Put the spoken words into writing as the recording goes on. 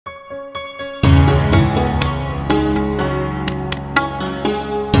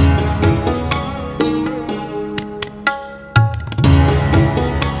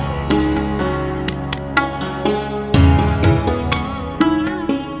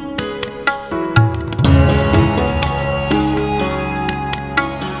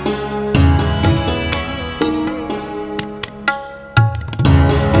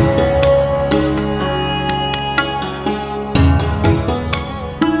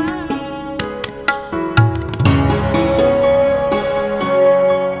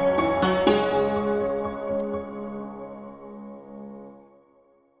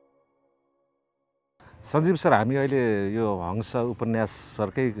Sanjeev sir हामी अहिले यो हंस उपन्यास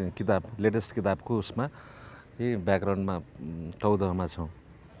सरकै किताब लेटेस्ट किताबको उसमा यही ब्याकग्राउन्डमा टौदहमा छौँ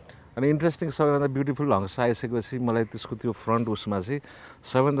अनि इन्ट्रेस्टिङ सबैभन्दा ब्युटिफुल हंस आइसकेपछि मलाई त्यसको त्यो फ्रन्ट उसमा चाहिँ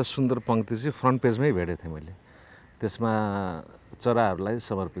सबैभन्दा सुन्दर पङ्क्ति चाहिँ फ्रन्ट पेजमै भेटेको थिएँ मैले त्यसमा चराहरूलाई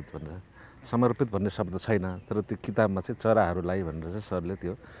समर्पित भन्ने शब्द छैन तर त्यो किताबमा चाहिँ चराहरूलाई भनेर चाहिँ सरले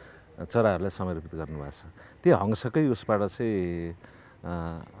त्यो चराहरूलाई समर्पित गर्नुभएको छ त्यो हंसकै उसबाट चाहिँ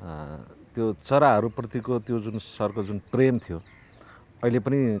त्यो चराहरूप्रतिको त्यो जुन सरको जुन प्रेम थियो अहिले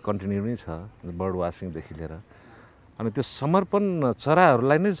पनि कन्टिन्यू नै छ बर्ड वाचिङदेखि लिएर अनि त्यो समर्पण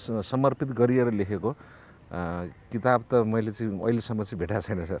चराहरूलाई नै समर्पित गरिएर लेखेको किताब त मैले चाहिँ अहिलेसम्म चाहिँ भेटाएको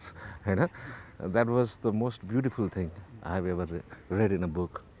छैन सर होइन that was the most beautiful thing I have ever red in a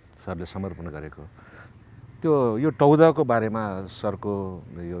book सरले समर्पण गरेको त्यो यो टौदहको बारेमा सरको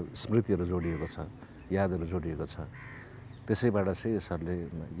यो स्मृतिहरू जोडिएको छ यादहरू जोडिएको छ त्यसैबाट चाहिँ सरले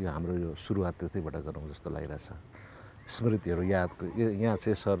यो हाम्रो यो सुरुवात त्यतैबाट गरौँ जस्तो लागिरहेछ स्मृतिहरू यादको यहाँ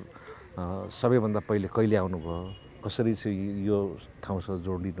चाहिँ सर सबैभन्दा पहिले कहिले आउनुभयो कसरी चाहिँ यो ठाउँसँग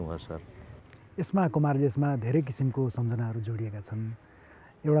जोडिनु भयो सर यसमा कुमारजी यसमा धेरै किसिमको सम्झनाहरू जोडिएका छन्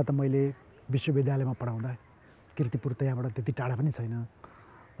एउटा त मैले विश्वविद्यालयमा पढाउँदा कीर्तिपुर त यहाँबाट त्यति टाढा पनि छैन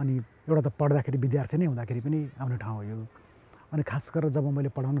अनि एउटा त पढ्दाखेरि विद्यार्थी नै हुँदाखेरि पनि आउने ठाउँ हो यो अनि खास गरेर जब मैले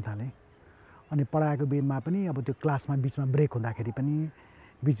पढाउन थालेँ अनि पढाएको बेरमा पनि अब त्यो क्लासमा बिचमा ब्रेक हुँदाखेरि पनि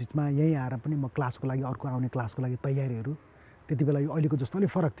बिचबिचमा यहीँ आएर पनि म क्लासको लागि अर्को आउने क्लासको लागि तयारीहरू त्यति बेला यो अहिलेको जस्तो अलिक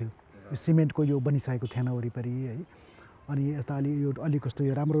फरक थियो यो सिमेन्टको यो बनिसकेको थिएन वरिपरि है अनि यता अलि कस्तो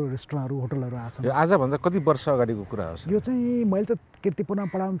यो राम्रो रेस्टुरेन्टहरू होटलहरू आएको छ आजभन्दा कति वर्ष अगाडिको कुरा हो यो चाहिँ मैले त कीर्तिपुरमा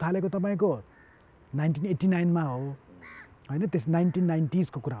पढाउन थालेको तपाईँको 1989मा हो होइन त्यस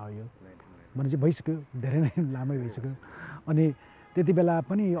 1990sको कुरा हो यो भनेपछि भइसक्यो धेरै नै लामै भइसक्यो अनि त्यति बेला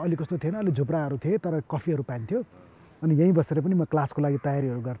पनि अलिक कस्तो थिएन अलिक झुप्राहरू थिए तर कफीहरू पाइन्थ्यो अनि यहीँ बसेर पनि म क्लासको लागि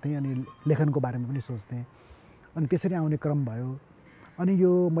तयारीहरू गर्थेँ अनि लेखनको बारेमा पनि सोच्थेँ अनि त्यसरी आउने क्रम भयो अनि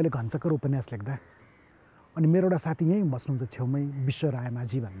यो मैले घञ्चक्कर उपन्यास लेख्दा अनि मेरो एउटा साथी यहीँ बस्नुहुन्छ छेउमै विश्व राय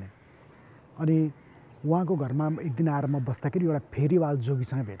माझी भन्ने अनि उहाँको घरमा एक दिन आएर म बस्दाखेरि एउटा फेरीवाल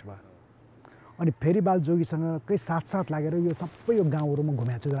जोगीसँग भेट भयो अनि फेरीवाल जोगीसँगकै साथ लागेर यो सबै यो गाउँहरूमा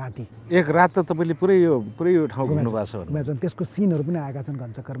घुमेको छु राति एक रात त तपाईँले पुरै यो ठाउँ घुम्नुभएको छ त्यसको सिनहरू पनि आएका छन्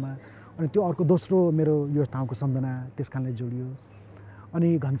घञ्चक्करमा अनि त्यो अर्को दोस्रो मेरो यो ठाउँको सम्झना त्यस कारणले जोडियो अनि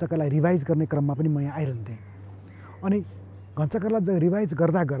घञ्चक्करलाई रिभाइज गर्ने क्रममा पनि म यहाँ आइरहन्थेँ अनि घञ्चक्करलाई रिभाइज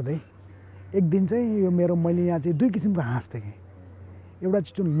गर्दै एक दिन चाहिँ यो मैले यहाँ चाहिँ दुई किसिमको हाँस देखेँ एउटा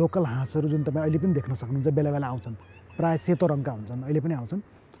चाहिँ जुन लोकल हाँसहरू जुन तपाईँ अहिले पनि देख्न सक्नुहुन्छ बेला बेला आउँछन् प्रायः सेतो रङका हुन्छन् अहिले पनि आउँछन्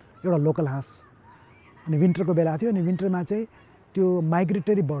एउटा लोकल हाँस अनि विन्टरको बेला थियो अनि विन्टरमा चाहिँ त्यो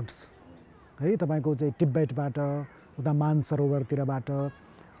माइग्रेटरी बर्ड्स है तपाईँको चाहिँ टिब्बेटबाट उता मानसरोवरतिरबाट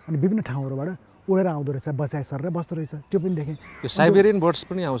अनि विभिन्न ठाउँहरूबाट उडेर आउँदो रहेछ बसाइ सरेर बस्दो रहेछ त्यो पनि देखेँ साइबेरियन बर्ड्स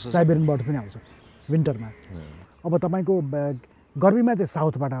पनि आउँछ विन्टरमा अब तपाईँको गर्मीमा चाहिँ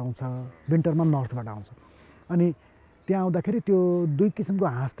साउथबाट आउँछ विन्टरमा नर्थबाट आउँछ अनि त्यहाँ आउँदाखेरि त्यो दुई किसिमको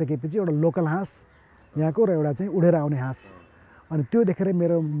हाँस देखेपछि एउटा लोकल हाँस यहाँको र एउटा चाहिँ उडेर आउने हाँस अनि त्यो देखेर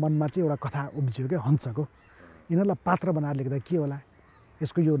मेरो मनमा चाहिँ एउटा कथा उब्जियो क्या हंसको यिनीहरूलाई पात्र बनाएर लेख्दा के होला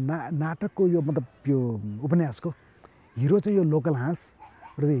यसको यो नाटकको यो मतलब यो उपन्यासको हिरो चाहिँ यो लोकल हाँस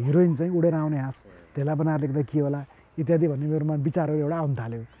र हिरोइन चाहिँ उडेर आउने हाँस त्यसलाई बनाएर लेख्दा के होला इत्यादि भन्ने मेरोमा विचारहरू एउटा आउन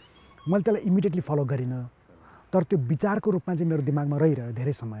थाल्यो मैले त्यसलाई इमिडिएटली फलो गरिनँ तर त्यो विचारको रूपमा चाहिँ मेरो दिमागमा रहिरह्यो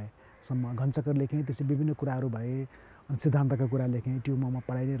धेरै समयसम्म घञ्चक्कर लेखेँ त्यसै विभिन्न कुराहरू भए अनि सिद्धान्तका कुरा लेखेँ ट्युमा म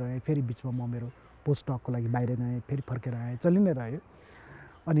पढाइ नै रहेँ फेरि बिचमा म मेरो पोस्ट डकको लागि बाहिर गएँ फेरि फर्केर आएँ चलि नै रह्यो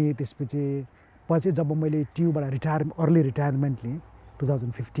अनि त्यसपछि पछि जब मैले ट्युबाट अर्ली रिटायरमेन्ट लिएँ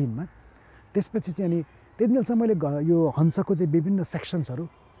 2015मा त्यसपछि चाहिँ अनि त्यति बेलासम्म मैले यो हंसको चाहिँ विभिन्न सेक्सन्सहरू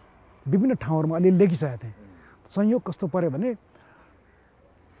विभिन्न ठाउँहरूमा अलि लेखिसकेको थिएँ संयोग कस्तो पऱ्यो भने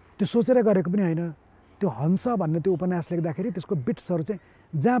त्यो सोचेर गरेको पनि होइन त्यो हंस भन्ने त्यो उपन्यास लेख्दाखेरि त्यसको बिट्सहरू चाहिँ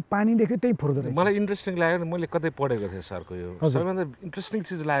जहाँ पानी देख्यो त्यही फुर्दो रहेछ मलाई इन्ट्रेस्टिङ लाग्यो मैले कतै पढेको थिएँ सरको यो सबैभन्दा इन्ट्रेस्टिङ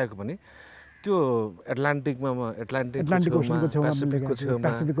चिज लागेको पनि त्यो एटलान्टिकको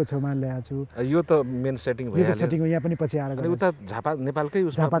पेसिफिकको छेउमा ल्याएको छु यो त मेन सेटिङ भयो सेटिङ यहाँ पनि पछि आएर उता झापा नेपालकै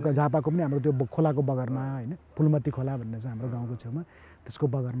झापाको पनि हाम्रो त्यो खोलाको बगरमा होइन फुलमती खोला भन्ने छ हाम्रो गाउँको छेउमा त्यसको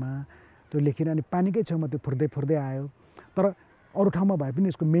बगरमा त्यो लेखिन अनि पानीकै छेउमा त्यो फुर्दै आयो तर अरू ठाउँमा भए पनि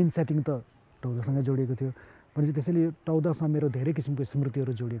यसको मेन सेटिङ त टौदसँग जोडिएको थियो भनेपछि त्यसैले टौदसँग मेरो धेरै किसिमको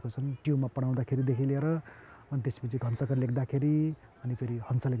स्मृतिहरू जोडिएको छन् ट्युमा पढाउँदाखेरिदेखि लिएर अनि त्यसपछि घञ्चक्कर लेख्दाखेरि अनि फेरि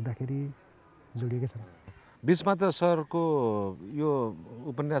हंस लेख्दाखेरि जोडिएकै छन् बिचमा त सरको यो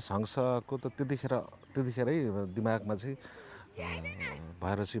उपन्यास हंसको त त्यतिखेरै दिमागमा चाहिँ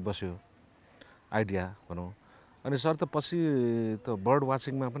भएर चाहिँ बस्यो आइडिया भनौँ अनि सर त पछि त बर्ड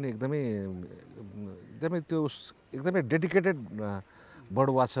वाचिङमा पनि एकदमै त्यो एकदमै डेडिकेटेड बर्ड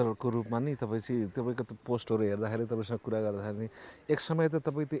वाचरको रूपमा नि तपाईँ चाहिँ तपाईँको त पोस्टहरू हेर्दाखेरि तपाईँसँग कुरा गर्दाखेरि एक समय त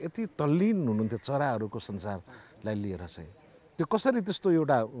तपाईँ त्यो यति तल्लीन हुनुहुन्थ्यो चराहरूको संसारलाई लिएर चाहिँ त्यो कसरी त्यस्तो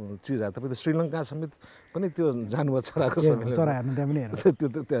एउटा चिज आयो तपाईँ त श्रीलङ्का समेत पनि त्यो जानुभयो चराको समय चरा हेर्नु त्यहाँ पनि हेर्नु त्यो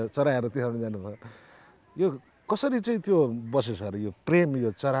त्यहाँ चरा हेर्नु त्यहाँ जानुभयो यो कसरी चाहिँ त्यो बस्यो सर यो प्रेम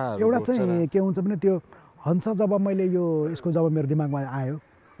यो चरा एउटा चाहिँ के हुन्छ भने त्यो हंस जब मैले यो यसको जब मेरो दिमागमा आयो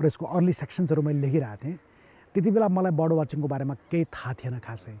र यसको अर्ली सेक्सन्सहरू मैले लेखिरहेको थिएँ त्यति बेला मलाई बर्ड वाचिङको बारेमा केही थाहा थिएन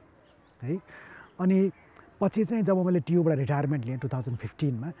खासै है अनि पछि चाहिँ जब मैले टियुबाट रिटायरमेन्ट लिएँ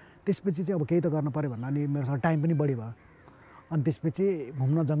 2015मा त्यसपछि चाहिँ अब केही त गर्नु पऱ्यो भन्दा अनि मेरोसँग टाइम पनि बढी भयो अनि त्यसपछि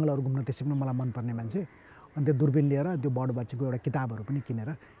घुम्न जङ्गलहरू घुम्न त्यसै पनि मलाई मनपर्ने मान्छे अनि त्यो दुर्बिन लिएर त्यो बर्ड वाचिङको एउटा किताबहरू पनि किनेर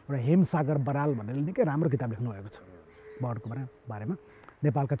एउटा हेमसागर बराल भनेर निकै राम्रो किताब लेख्नुभएको छ बर्डको बारेमा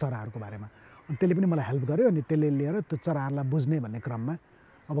नेपालका चराहरूको बारेमा अनि त्यसले पनि मलाई हेल्प गर्यो अनि त्यसले लिएर त्यो चराहरूलाई बुझ्ने भन्ने क्रममा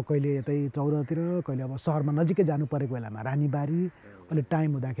अब कहिले यतै चौरतिर कहिले अब सहरमा नजिकै जानु परेको बेलामा रानीबारी अहिले टाइम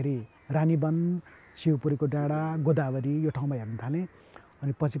हुँदाखेरि रानीवन शिवपुरीको डाँडा गोदावरी यो ठाउँमा हेर्न थालेँ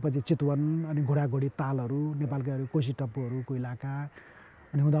अनि पछि चितवन अनि घोडाघोडी तालहरू नेपालका कोशी टप्पूहरूको इलाका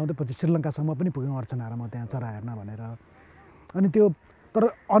अनि हुँदाहुँदै पछि श्रीलङ्कासम्म पनि पुग्यौँ अर्चनार म त्यहाँ चरा हेर्न भनेर अनि त्यो तर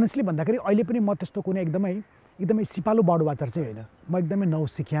अनेस्टली भन्दाखेरि अहिले पनि म त्यस्तो कुनै एकदमै सिपालु बर्ड वाचर चाहिँ होइन म एकदमै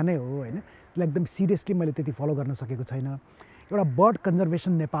नौसिखिया नै हो होइन त्यसलाई एकदम सिरियसली मैले त्यति फलो गर्न सकेको छैन एउटा बर्ड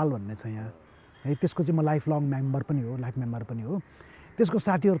कन्जर्भेसन नेपाल भन्ने छ यहाँ है त्यसको चाहिँ म लाइफ मेम्बर पनि हो त्यसको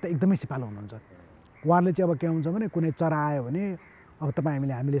साथीहरू त एकदमै सिपालु हुनुहुन्छ उहाँहरूले चाहिँ अब के हुन्छ भने कुनै चरा आयो भने अब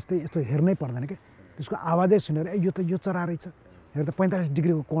हामीले यस्तो हेर्नै पर्दैन क्या त्यसको आवाजै सुनेर यो चरा रहेछ हेर त 45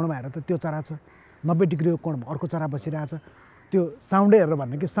 डिग्रीको कोणमा हेर त त्यो चरा छ 90 डिग्रीको कोणमा अर्को चरा बसिरहेछ त्यो साउन्डै हेरेर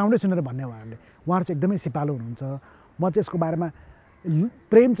भन्ने कि साउन्डै सुनेर भन्ने उहाँहरू चाहिँ एकदमै सिपालु हुनुहुन्छ म चाहिँ यसको बारेमा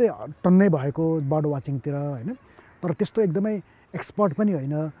प्रेम चाहिँ टन्नै भएको बर्ड वाचिङतिर होइन तर त्यस्तो एकदमै एक्सपर्ट पनि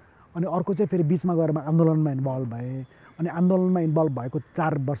होइन अनि अर्को चाहिँ फेरि बिचमा गएर आन्दोलनमा इन्भल्भ भएँ अनि आन्दोलनमा इन्भल्भ भएको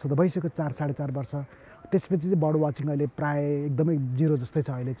 4 वर्ष त भइसक्यो 4.5 वर्ष त्यसपछि चाहिँ बर्ड वाचिङ अहिले प्राय एकदमै जिरो जस्तै छ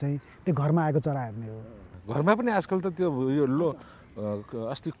अहिले चाहिँ त्यो घरमा आएको चरा हेर्ने हो घरमा पनि आजकल त त्यो यो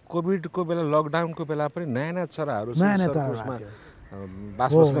अस्ति कोभिडको बेला लकडाउनको बेला पनि नयाँ चराहरू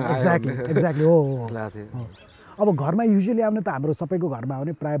एक्ज्याक्टली हो अब घरमा युजुअली आउने त हाम्रो सबैको घरमा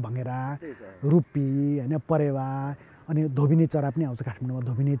आउने प्राय भँगेरा रुपी होइन परेवा अनि धोबिनी चरा पनि आउँछ काठमाडौँमा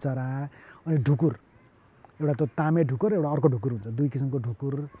धोबिनी चरा अनि ढुकुर एउटा त तामे ढुकुर एउटा अर्को ढुकुर हुन्छ 2 किसिमको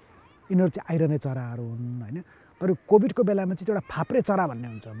ढुकुर यिनीहरू चाहिँ आइरहने चराहरू हुन् होइन तर कोभिडको बेलामा चाहिँ एउटा फाप्रे चरा भन्ने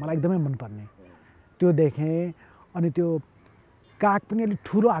हुन्छ मलाई एकदमै मनपर्ने त्यो देखेँ अनि त्यो काग पनि अलिक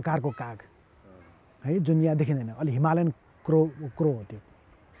ठुलो आकारको काग है जुन यहाँ देखिँदैन अलि हिमालयन क्रो हो त्यो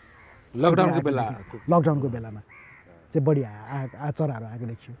लकडाउनको बेलामा चाहिँ बढी चराहरू आएको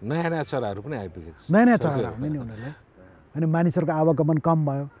देखियो नयाँ चराहरू पनि आइपुगे नयाँ चराहरू आउने नि उनीहरूलाई होइन मानिसहरूको आवागमन कम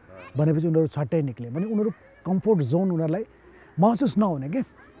भयो भनेपछि उनीहरू छट्टै निक्ले भने उनीहरू कम्फोर्ट जोन उनीहरूलाई महसुस नहुने के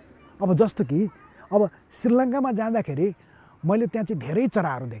अब जस्तो कि अब श्रीलङ्कामा जाँदाखेरि मैले त्यहाँ चाहिँ धेरै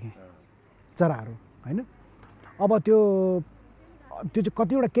चराहरू देखेँ होइन अब त्यो चाहिँ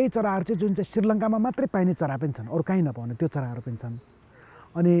कतिवटा केही चराहरू चाहिँ जुन चाहिँ श्रीलङ्कामा मात्रै पाइने चरा पनि छन् अरू कहीँ नपाउने त्यो चराहरू पनि छन्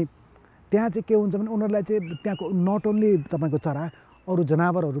अनि त्यहाँ चाहिँ के हुन्छ भने उनीहरूलाई चाहिँ त्यहाँको नट ओन्ली तपाईँको चरा अरू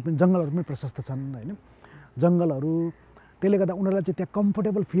जनावरहरू पनि जङ्गलहरू पनि प्रशस्त छन् होइन जङ्गलहरू त्यसले गर्दा उनीहरूलाई चाहिँ त्यहाँ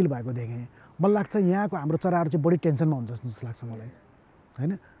कम्फोर्टेबल फिल भएको देखेँ मलाई लाग्छ यहाँको हाम्रो चराहरू चाहिँ बढी टेन्सनमा हुन्छ जस्तो लाग्छ मलाई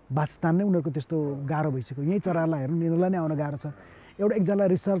होइन वासस्थान नै उनीहरूको त्यस्तो गाह्रो भइसक्यो यहीँ चराहरूलाई हेर्नु यिनीहरूलाई नै आउन गाह्रो छ एकजना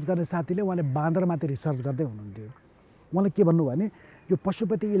रिसर्च गर्ने साथीले उहाँले बाँदरमाथि रिसर्च गर्दै हुनुहुन्थ्यो उहाँले के भन्नुभयो भने यो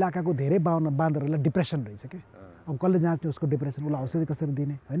पशुपति इलाकाको धेरै बाँदरहरूलाई डिप्रेसन रहेछ क्या अब कसले जाँच्ने उसको डिप्रेसन उसलाई औषधि कसरी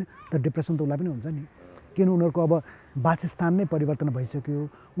दिने होइन तर डिप्रेसन त उसलाई पनि हुन्छ नि किन उनीहरूको अब वासस्थान नै परिवर्तन भइसक्यो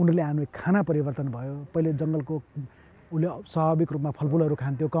उनीहरूले आउने खाना परिवर्तन भयो पहिले जङ्गलको उसले स्वाभाविक रूपमा फलफुलहरू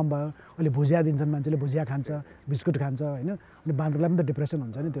खान्थ्यो कम भयो अहिले भुजिया दिन्छन् मान्छेले भुजिया खान्छ बिस्कुट खान्छ होइन अनि बाँदरलाई पनि त डिप्रेसन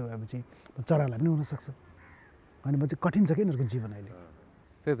हुन्छ नि त्यो भएपछि चरालाई पनि हुनसक्छ अनि चाहिँ कठिन छ कि यिनीहरूको जीवन अहिले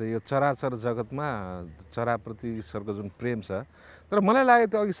त्यही त यो चराचर जगतमा चराप्रति सरको जुन प्रेम छ तर मलाई लाग्यो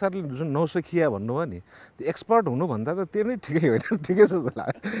त्यो अघि सरले जुन नौसखिया भन्नुभयो नि त्यो एक्सपर्ट हुनुभन्दा त त्यो नै ठिकै होइन ठिकै छ जस्तो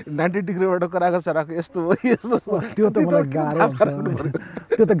लाग्यो 90 डिग्रीबाट कराएको चराको यस्तो हो यस्तो त्यो त मलाई गाह्रै हुन्छ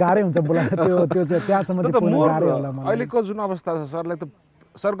त्यो त गाह्रै हुन्छ बोला त्यो चाहिँ त्यहाँसम्म चाहिँ पुग्नु गाह्रै होला मलाई अहिलेको जुन अवस्था छ सरलाई त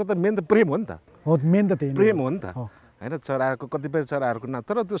सरको त मेन त प्रेम हो नि त हो मेन त त्यही प्रेम हो नि त होइन चराहरूको कतिपय चराहरूको नाम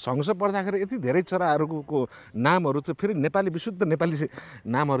तर त्यो सँगस पर्दाखेरि यति धेरै चराहरूको नामहरू चाहिँ फेरि नेपाली विशुद्ध नेपाली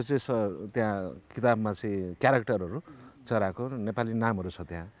नामहरू चाहिँ त्यहाँ किताबमा चाहिँ क्यारेक्टरहरू चराको नेपाली नामहरू छ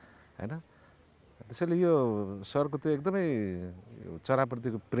त्यहाँ होइन त्यसैले यो सरको त्यो एकदमै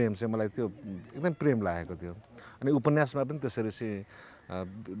चराप्रतिको प्रेम चाहिँ मलाई त्यो एकदम प्रेम लागेको थियो अनि उपन्यासमा पनि त्यसरी चाहिँ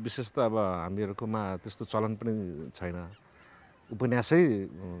विशेष त अब हामीहरूकोमा त्यस्तो चलन पनि छैन उपन्यासै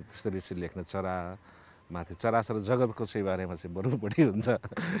त्यसरी चाहिँ लेख्ने चरा माथि चराचर जगतको चाहिँ बारेमा चाहिँ बरु बढी हुन्छ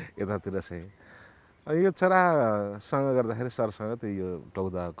यतातिर चाहिँ। यो चरासँग गर्दाखेरि सरसँग त्यो यो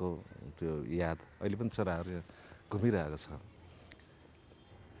टौदाको त्यो याद अहिले पनि चराहरू घुमिरहेको छ।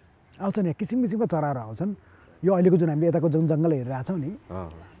 आउँछन् यहाँ किसिम किसिमको चराहरू आउँछन्। यो अहिलेको जुन हामीले यताको जुन जङ्गल हेरिरहेको छौँ नि,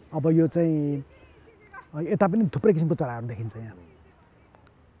 अब यो चाहिँ यता पनि थुप्रै किसिमको चराहरू देखिन्छ। यहाँ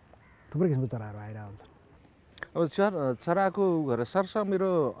थुप्रै किसिमको चराहरू आइरहेको हुन्छन्। अब चराको गरेर सरसँग मेरो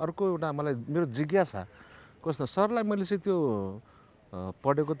अर्को एउटा मलाई मेरो जिज्ञासा कस्तो, सरलाई मैले चाहिँ त्यो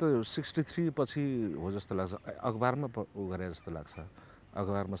पढेको त 63 पछि हो जस्तो लाग्छ, अखबारमा उ गरे जस्तो लाग्छ।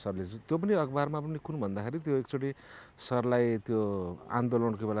 अखबारमा सरले त्यो पनि अखबारमा पनि कुन भन्दाखेरि त्यो एकचोटि सरलाई त्यो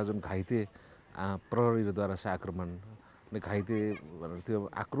आन्दोलनको बेला जुन घाइते प्रहरीद्वारा चाहिँ आक्रमण अनि घाइते भनेर त्यो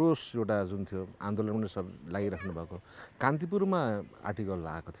आक्रोश एउटा जुन थियो आन्दोलन पनि सर लागिराख्नु भएको, कान्तिपुरमा आर्टिकल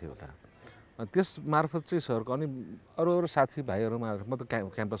आएको थियो एउटा। त्यस मार्फत चाहिँ सरको अनि अरू अरू साथीभाइहरूमा म त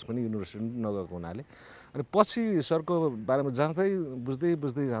क्याम्पस पनि युनिभर्सिटी नगएको हुनाले अनि पछि सरको बारेमा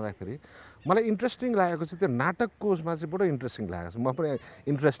बुझ्दै जाँदाखेरि मलाई इन्ट्रेस्टिङ लागेको चाहिँ त्यो नाटकको उसमा चाहिँ बडो इन्ट्रेस्टिङ लागेको छ। म पनि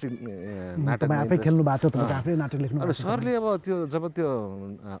इन्ट्रेस्टिङ नाटक आफै खेल्नु भएको छ, तपाईँ आफै नाटक लेख्नु। अनि सरले अब त्यो जब त्यो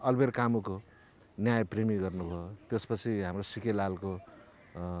अल्बेर कामुको न्याय प्रेमी गर्नुभयो, त्यसपछि हाम्रो सिकेलालको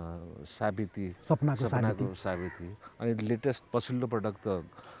सपनाको साबिती, अनि लेटेस्ट पछिल्लो पटक त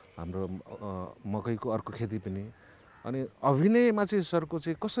हाम्रो मकैको अर्को खेती पनि। अनि अभिनयमा चाहिँ सरको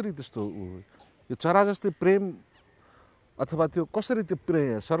चाहिँ कसरी त्यस्तो यो चरा जस्तै प्रेम अथवा त्यो कसरी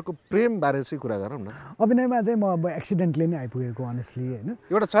त्यो सरको प्रेमबारे चाहिँ कुरा गरौँ न। अभिनयमा चाहिँ म अब एक्सिडेन्टली नै आइपुगेको अनेस्टली होइन।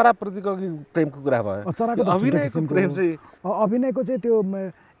 एउटा चराप्रतिको प्रेमको कुरा भयो, चराको अभिनयको प्रेम चाहिँ अभिनयको चाहिँ त्यो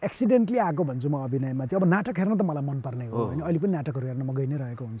एक्सिडेन्टली आएको भन्छु म। अभिनयमा चाहिँ अब नाटक हेर्न त मलाई मनपर्ने हो होइन, अहिले पनि नाटकहरू हेर्न म गइ नै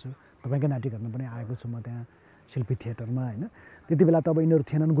रहेको हुन्छु। तपाईँकै नाटक हेर्न पनि आएको छु म त्यहाँ शिल्पी थिएटरमा होइन। त्यति बेला त अब यिनीहरू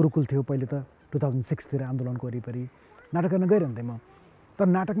थिएनन्, गुरुकुल थियो पहिले त 2006 तिर आन्दोलनको वरिपरि नाटक हेर्न गइरहन्थेँ म। तर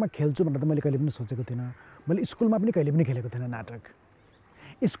नाटकमा खेल्छु भनेर त मैले कहिले पनि सोचेको थिइनँ। मैले स्कुलमा पनि कहिले पनि खेलेको थिइनँ नाटक।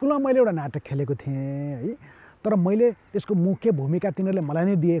 स्कुलमा मैले एउटा नाटक खेलेको थिएँ है, तर मैले त्यसको मुख्य भूमिका तिनीहरूले मलाई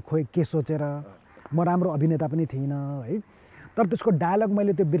नै दिए, खोइ के सोचेर। म राम्रो अभिनेता पनि थिइनँ है, तर त्यसको डायलग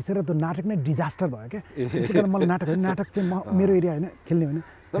मैले त्यो बिर्सेर त्यो नाटक नै डिजास्टर भयो क्या। त्यसै कारण मलाई नाटक चाहिँ मेरो एरिया होइन, खेल्ने होइन।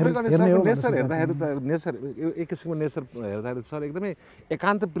 नेचर हेर्दाखेरि त नेचर एक किसिमको नेचर हेर्दाखेरि सर एकदमै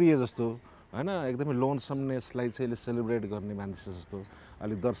एकान्त प्रिय जस्तो होइन, एकदमै लोनसमनेसलाई चाहिँ सेलिब्रेट गर्ने मान्छे जस्तो,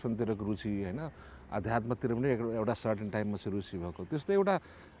 अलिक दर्शनतिरको रुचि होइन, अध्यात्मतिर पनि एउटा सर्टेन टाइममा चाहिँ रुचि भएको त्यस्तो एउटा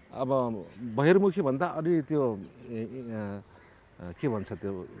अब बहिर्मुखी भन्दा अलि त्यो के भन्छ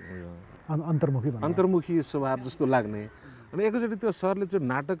त्यो अन्तर्मुखी स्वभाव जस्तो लाग्ने। अनि एकैचोटि त्यो सरले त्यो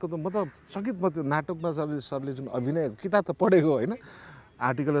नाटकको त म त चकित म त्यो नाटकमा सरले जुन अभिनय किताब त पढेको होइन,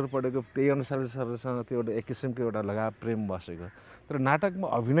 आर्टिकलहरू पढेको, त्यही अनुसारले सरसँग त्यो एउटा एक किसिमको एउटा लगाव प्रेम बसेको। तर नाटकमा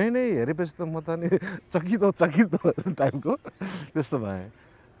अभिनय नै हेरेपछि त म त नि चकित टाइपको त्यस्तो भए।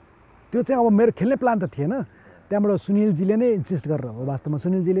 त्यो चाहिँ अब मेरो खेल्ने प्लान त थिएन। त्यहाँबाट सुनिलजीले नै इन्सिस्ट गरेर हो वास्तवमा।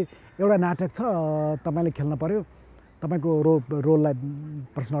 सुनिलजीले एउटा नाटक छ तपाईँले खेल्न पऱ्यो, तपाईँको रोललाई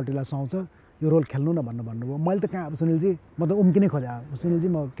पर्सनालिटीलाई सुहाउँछ, यो रोल खेल्नु न भन्नुभयो। मैले त कहाँ अब सुनिलजी म त उम्किनै खोजेँ, सुनिलजी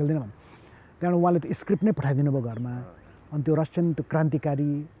म खेल्दिनँ भन्नु। त्यहाँबाट उहाँले त्यो स्क्रिप्ट नै पठाइदिनु भयो घरमा। अनि त्यो रसियन त्यो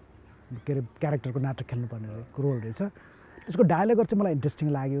क्रान्तिकारी के अरे क्यारेक्टरको नाटक खेल्नुपर्ने रोल रहेछ। त्यसको डायलगहरू चाहिँ मलाई इन्ट्रेस्टिङ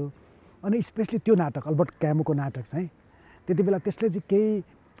लाग्यो। अनि स्पेसली त्यो नाटक अल्बर्ट क्यामुको नाटक चाहिँ त्यति बेला त्यसले चाहिँ केही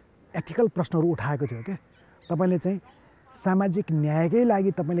एथिकल प्रश्नहरू उठाएको थियो क्या। तपाईँले चाहिँ सामाजिक न्यायकै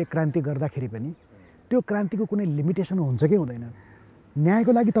लागि तपाईँले क्रान्ति गर्दाखेरि पनि त्यो क्रान्तिको कुनै लिमिटेसन हुन्छ कि हुँदैन।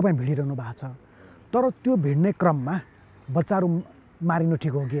 न्यायको लागि तपाईँ भिडिरहनु भएको छ, तर त्यो भिड्ने क्रममा बच्चाहरू मारिनु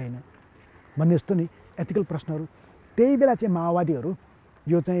ठिक हो कि होइन भन्ने जस्तो नि एथिकल प्रश्नहरू। त्यही बेला चाहिँ माओवादीहरू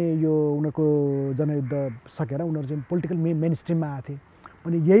यो उनीहरूको जनयुद्ध सकेर उनीहरू चाहिँ पोलिटिकल मेन स्ट्रिममा आएको थिए।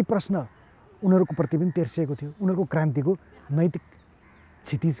 अनि यही प्रश्न उनीहरूको प्रति पनि तेर्सिएको थियो, उनीहरूको क्रान्तिको नैतिक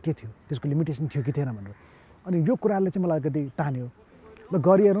क्षितिज के थियो, त्यसको लिमिटेसन थियो कि थिएन भनेर। अनि यो कुराले चाहिँ मलाई अलिकति तान्यो, ल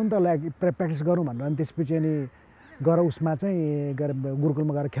गरिहेरौँ त, प्र्याक्टिस गरौँ भनेर। अनि त्यसपछि अनि गएर उसमा चाहिँ गएर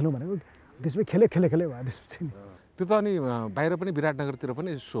गुरुकुलमा गएर खेलौँ भनेको, त्यसपछि खेले भयो त्यसपछि। त्यो त अनि बाहिर पनि विराटनगरतिर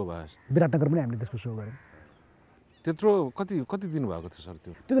पनि सो भयो? विराटनगर पनि हामीले त्यसको सो गऱ्यौँ। त्यत्रो कति दिन भएको थियो सर?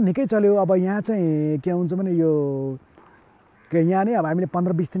 त्यो त निकै चल्यो। अब यहाँ चाहिँ के हुन्छ भने यो यहाँ नै अब हामीले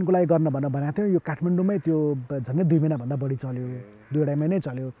 15-20 दिनको लागि गर्न भनेको थियो। यो काठमाडौँमै त्यो झन्डै 2 महिनाभन्दा बढी चल्यो, 2-2.5 महिनै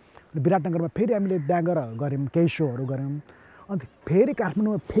चल्यो। विराटनगरमा फेरि हामीले त्यहाँ गएर गऱ्यौँ, केही सोहरू गऱ्यौँ। अन्त फेरि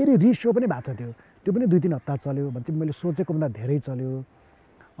काठमाडौँमा फेरि रिसो पनि भएको छ, त्यो पनि 2-3 हप्ता चल्यो भने चाहिँ मैले सोचेको भन्दा धेरै चल्यो।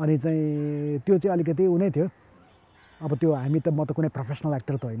 अनि चाहिँ त्यो चाहिँ अलिकति उ नै थियो। अब त्यो म त कुनै प्रोफेसनल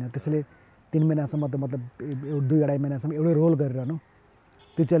एक्टर त होइन, त्यसैले 3 महिनासम्म त मतलब 2-2.5 महिनासम्म एउटै रोल गरिरहनु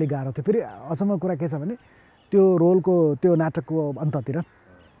त्यो चाहिँ अलिक गाह्रो थियो। फेरि अचम्मको कुरा के छ भने त्यो रोलको त्यो नाटकको अन्ततिर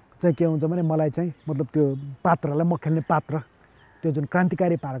चाहिँ के हुन्छ भने मलाई चाहिँ मतलब त्यो पात्रलाई म खेल्ने पात्र त्यो जुन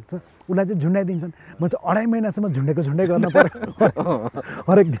क्रान्तिकारी पार्क छ उसलाई चाहिँ झुन्डाइदिन्छन्। म त 2.5 महिनासम्म झुन्डै गर्न पर्यो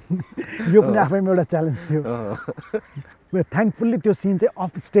हरेक दिन। यो पनि आफैमा एउटा च्यालेन्ज थियो। थ्याङ्कफुल्ली त्यो सिन चाहिँ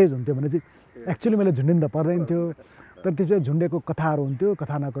अफ स्टेज हुन्थ्यो भने चाहिँ एक्चुअली मैले झुन्डिनु त पर्दैन थियो, तर त्यसमा झुन्डेको कथाहरू हुन्थ्यो,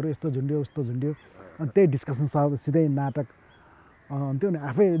 कथानकहरू यस्तो झुन्ड्यो उस्तो झुन्ड्यो, अनि त्यही डिस्कसन सिधै नाटक हुन्थ्यो नि,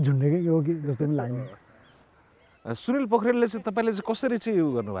 आफै झुन्डेकै हो कि जस्तो पनि लाग्ने। सुनिल पोखरेलले चाहिँ तपाईँले चाहिँ कसरी चाहिँ यो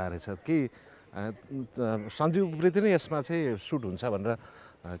गर्नुभएको रहेछ कि सञ्जीव उप्रेती नै यसमा चाहिँ सुट हुन्छ भनेर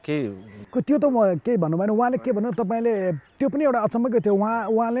केही? त्यो त म केही भन्नु भएन। उहाँले के भन्नु, तपाईँले त्यो पनि एउटा अचम्मकै थियो,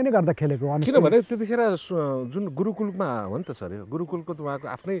 उहाँले नै गर्दा खेलेको। किनभने त्यतिखेर जुन गुरुकुलमा हो नि त सर, यो गुरुकुलको त उहाँको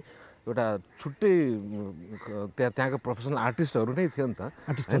आफ्नै एउटा छुट्टै त्यहाँको प्रोफेसनल आर्टिस्टहरू नै थियो नि त,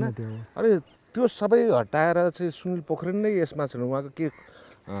 होइन? अनि त्यो सबै हटाएर चाहिँ सुनिल पोखरेल नै यसमा छन्। उहाँको के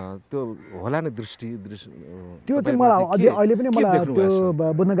त्यो होला नि दृष्टि त्यो चाहिँ मलाई अझै अहिले पनि मलाई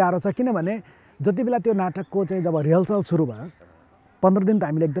त्यो बुझ्न गाह्रो छ। किनभने जति बेला त्यो नाटकको चाहिँ जब रिहर्सल सुरु भयो 15 दिन त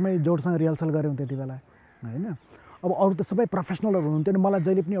हामीले एकदमै जोडसँग रिहर्सल गऱ्यौँ त्यति बेला, होइन? अब अरू त सबै प्रोफेसनलहरू हुनुहुन्थ्यो नि, मलाई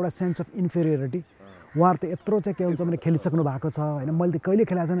जहिले पनि एउटा सेन्स अफ इन्फेरियोरिटी, उहाँहरू त यत्रो चाहिँ के हुन्छ भने खेलिसक्नु भएको छ, होइन? मैले त कहिले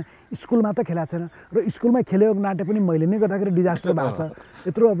खेलाएको छैन, स्कुलमा त खेलाएको छैन, र स्कुलमै खेलेको नाटक पनि मैले नै गर्दाखेरि डिजास्टर भएको छ।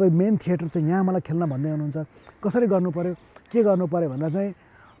 यत्रो अब मेन थिएटर चाहिँ यहाँ मलाई खेल्न भन्दै हुनुहुन्छ, कसरी गर्नु पऱ्यो, के गर्नु पऱ्यो भनेर चाहिँ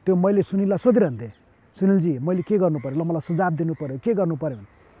त्यो मैले सुनिललाई सोधिरहन्थेँ, सुनिलजी मैले के गर्नु पऱ्यो, ल मलाई सुझाव दिनु पऱ्यो, के गर्नु पऱ्यो भने।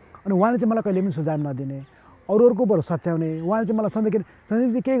 अनि उहाँले चाहिँ मलाई कहिले पनि सुझाव नदिने, अरूको बरु सच्याउने। उहाँले चाहिँ मलाई सधैँ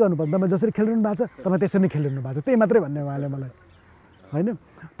सञ्जीवजी के गर्नु पर्छ, तपाईँ जसरी खेलिरहनु भएको छ तपाईँ त्यसरी नै खेलिरहनु भएको छ, त्यही मात्रै भन्ने उहाँले मलाई, होइन?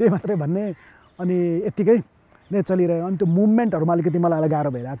 त्यही मात्रै भन्ने। अनि यत्तिकै नै चलिरह्यो। अनि त्यो मुभमेन्टहरूमा अलिकति मलाई गाह्रो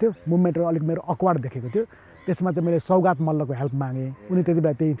भइरहेको थियो, मुभमेन्टहरू अलिक मेरो अक्वार्ड देखेको थियो। त्यसमा चाहिँ मैले सौगात मल्लको हेल्प मागेँ, उनी त्यति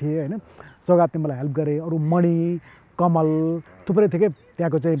बेला त्यही थिए, होइन? सौगातले मलाई हेल्प गरे, अरू मणि कमल थुप्रै थियो क्या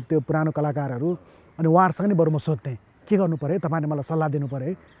त्यहाँको चाहिँ त्यो पुरानो कलाकारहरू। अनि उहाँहरूसँग नि बरु म सोध्थेँ के गर्नु पऱ्यो, तपाईँले मलाई सल्लाह दिनु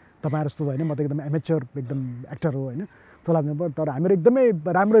पऱ्यो है, तपाईँहरू जस्तो होइन, म त एकदम एमेच्योर एकदम एक्टर हो, होइन? सल्लाह दिनु पऱ्यो। तर हाम्रो एकदमै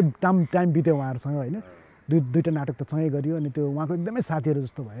राम्रो टाइम बित्यो उहाँहरूसँग, होइन? दुईवटा नाटक त सँगै गरियो। अनि त्यो उहाँको एकदमै साथीहरू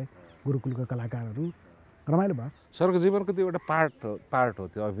जस्तो भए गुरुकुलको कलाकारहरू, रमाइलो भयो। सरको जीवनको त्यो एउटा पार्ट हो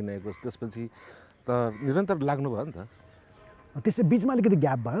त्यो अभिनयको। त्यसपछि त निरन्तर लाग्नु भयो नि त। त्यसै बिचमा अलिकति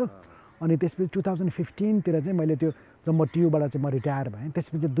ग्याप भयो। अनि त्यसपछि 2015तिर चाहिँ मैले त्यो जब म टियुबाट चाहिँ म रिटायर भएँ,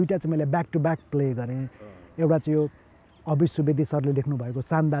 त्यसपछि दुईवटा चाहिँ मैले ब्याक टु ब्याक प्ले गरेँ। एउटा चाहिँ यो अभि सुवेदी सरले लेख्नुभएको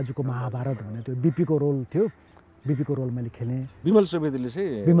चाँद दाजुको महाभारत भन्ने त्यो बिपीको रोल थियो, बिपीको रोल मैले खेलेँ। विमल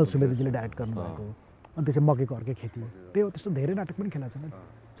सुवेदीजीले डाइरेक्ट गर्नुभएको। अनि त्यसपछि मकैको अर्कै खेती, त्यो त्यस्तो धेरै नाटक पनि खेलाएको छ,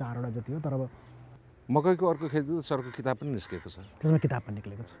 4वटा जति हो। तर अब मकैको अर्को खेती सरको किताब पनि निस्केको छ, त्यसमा किताब पनि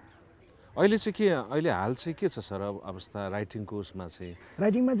निस्केको छ। अहिले चाहिँ के, अहिले हाल चाहिँ के छ सर अवस्था राइटिङको? उसमा चाहिँ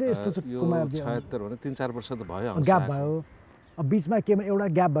राइटिङमा चाहिँ यस्तो छ कुमारजी, 76 भने 3-4 वर्ष त भयो, ग्याप भयो। अब बिचमा के एउटा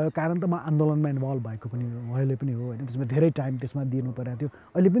ग्याप भयो, कारण त म आन्दोलनमा इन्भल्भ भएको पनि हो, अहिले पनि हो, होइन? त्यसमा धेरै टाइम त्यसमा दिनु परिरहेको थियो,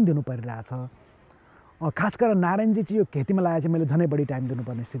 अहिले पनि दिनु परिरहेछ। खास गरेर नारायणजी चाहिँ यो खेतीमा लागेको चाहिँ मैले झनै बढी टाइम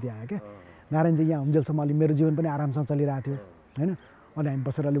दिनुपर्ने स्थिति आयो क्या। नारायणजी यहाँ हुन्जेलसम्म अलि मेरो जीवन पनि आरामसँग चलिरहेको थियो, होइन? अनि हामी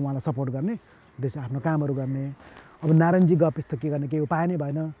बसेर अलि उहाँलाई सपोर्ट गर्ने, देश आफ्नो कामहरू गर्ने। अब नारायणजी गएपछि त के गर्ने, केही उपाय नै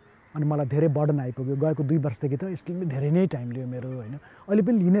भएन। अनि मलाई धेरै बर्डन आइपुग्यो, गएको 2 वर्षदेखि त यसले पनि धेरै नै टाइम लियो मेरो, होइन? अहिले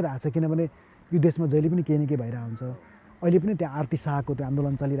पनि लिनै रहेछ, किनभने यो देशमा जहिले पनि केही न केही भइरहेको हुन्छ। अहिले पनि त्यहाँ आरती शाहको त्यो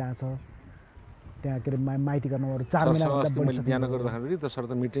आन्दोलन चलिरहेछ, त्यहाँ के अरे माइती गर्नु 4 महिना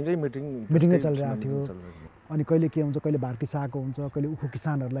मिटिङै चलिरहेको थियो। अनि कहिले के हुन्छ, कहिले भारती शाहको हुन्छ, कहिले उखु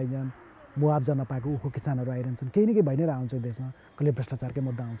किसानहरूलाई यहाँ मुआवजा नपाएको उखु किसानहरू आइरहन्छन्, केही न केही भइ नै रहेको हुन्छ देशमा, कहिले भ्रष्टाचारकै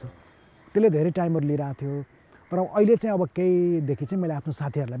मुद्दा आउँछ, त्यसले धेरै टाइमहरू लिइरहेको थियो। तर अहिले चाहिँ अब केहीदेखि चाहिँ मैले आफ्नो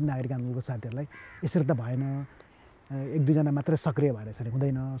साथीहरूलाई पनि, नागरिक आन्दोलनको साथीहरूलाई यसरी त भएन, 1-2 जना मात्रै सक्रिय भएर यसरी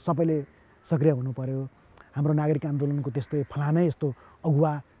हुँदैन, सबैले सक्रिय हुनु पऱ्यो। हाम्रो नागरिक आन्दोलनको त्यस्तो फलानै यस्तो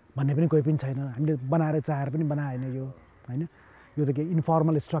अगुवा भन्ने पनि कोही पनि छैन, हामीले बनाएर चाहेर पनि बनाएन यो, होइन? यो त के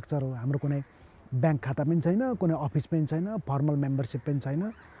इन्फर्मल स्ट्रक्चर हो, हाम्रो कुनै ब्याङ्क खाता पनि छैन, कुनै अफिस पनि छैन, फर्मल मेम्बरसिप पनि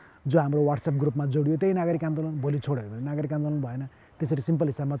छैन। जो हाम्रो व्हाट्सएप ग्रुपमा जोडियो त्यही नागरिक आन्दोलन, भोलि छोड्यो भने नागरिक आन्दोलन भएन। त्यसरी सिम्पल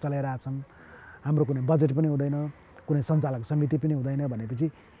हिसाबमा चलाइरहेछौँ। हाम्रो कुनै बजेट पनि हुँदैन, कुनै सञ्चालक समिति पनि हुँदैन, भनेपछि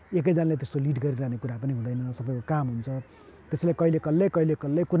एकैजनाले त्यस्तो लिड गरिरहने कुरा पनि हुँदैन, सबैको काम हुन्छ। त्यसैले कहिले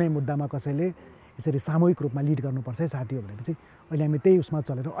कल्लै कुनै मुद्दामा कसैले यसरी सामूहिक रूपमा लिड गर्नुपर्छ है साथी हो भनेपछि अहिले हामी त्यही उसमा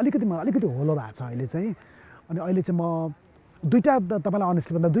चलेर अलिकति होलो भएको छ अहिले चाहिँ। अनि अहिले चाहिँ म दुईवटा, तपाईँलाई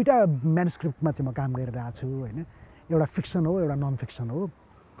अनेस्टली भन्दा 2टा म्यानुस्क्रिप्टमा चाहिँ म काम गरिरहेको छु, होइन? एउटा फिक्सन हो, एउटा नन फिक्सन हो।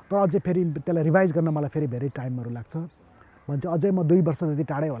 तर अझै फेरि त्यसलाई रिभाइज गर्न मलाई फेरि धेरै टाइमहरू लाग्छ, भन्छ अझै म 2 वर्ष जति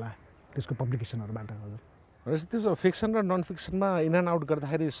टाढै होला त्यसको पब्लिकेसनहरूबाट। हजुर, त्यसो फिक्सन र नन फिक्सनमा इन एन्ड आउट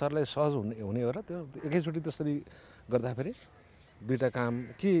गर्दाखेरि सरलाई सहज हुने हो र त्यो एकैचोटि त्यसरी गर्दाखेरि 2टा काम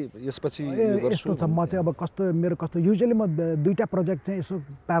कि यसपछि यस्तो छ? म चाहिँ अब मेरो कस्तो युजुअली म 2टा प्रोजेक्ट चाहिँ यसो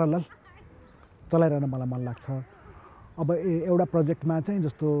प्यारलल चलाइरहन मलाई मन लाग्छ। अब एउटा प्रोजेक्टमा चाहिँ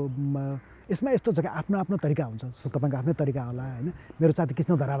जस्तो यसमा यस्तो छ कि आफ्नो आफ्नो तरिका हुन्छ। सो तपाईँको आफ्नै तरिका होला होइन। मेरो साथी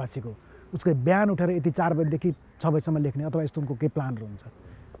कृष्ण धरावासीको उसको बिहान उठेर यति 4 बजेदेखि 6 बजीसम्म लेख्ने अथवा यस्तो उनको केही प्लानहरू हुन्छ।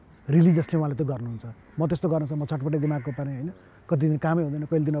 रिलिजियसली उहाँले त्यो गर्नुहुन्छ। म त्यस्तो गर्न सक्छु, म छटपटे दिमागको पारेँ होइन। कति दिन कामै हुँदैन,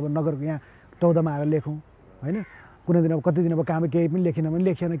 कहिले दिन अब नगरको यहाँ टौदामा आएर लेखौँ होइन। कुनै दिन अब कति दिन अब कामै केही पनि लेखिनँ भने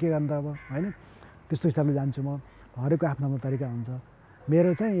लेखिएन के गर्नु त अब होइन। त्यस्तो हिसाबले जान्छु म। हरेकको आफ्नो आफ्नो तरिका हुन्छ।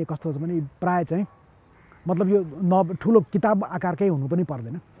 मेरो चाहिँ कस्तो छ भने प्रायः चाहिँ मतलब यो ठुलो किताब आकारकै हुनु पनि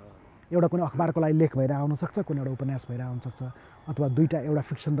पर्दैन। एउटा कुनै अखबारको लागि लेख भएर आउनसक्छ, कुनै एउटा उपन्यास भएर आउनसक्छ, अथवा दुईवटा एउटा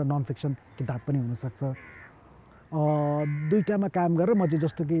फिक्सन र नन फिक्सन किताब पनि हुनसक्छ। दुईवटामा काम गरेर म चाहिँ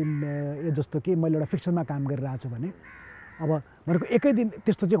जस्तो कि मैले एउटा फिक्सनमा काम गरिरहेको छु भने अब भनेको एकै दिन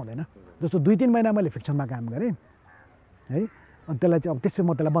त्यस्तो चाहिँ हुँदैन। जस्तो 2-3 महिना मैले फिक्सनमा काम गरेँ है, अनि त्यसलाई चाहिँ अब त्यसै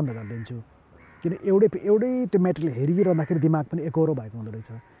म त्यसलाई बन्द गरिदिन्छु। किन एउटै त्यो मेटेरियल हेरिरहँदाखेरि दिमाग पनि एकहोरो भएको हुँदो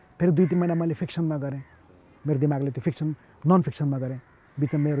रहेछ। फेरि 2-3 महिना मैले फिक्सनमा गरेँ, मेरो दिमागले त्यो फिक्सन नन फिक्सनमा गरेँ,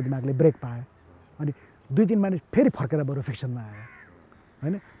 बिचमा मेरो दिमागले ब्रेक पायो। अनि 2-3 महिना फेरि फर्केर बरु फिक्सनमा आयो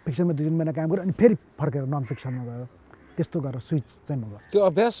होइन। फिक्सनमा 2-3 महिना काम गरेँ अनि फेरि फर्केर नन फिक्सनमा गयो। त्यस्तो गरेर स्विच चाहिँ म गर्छु। त्यो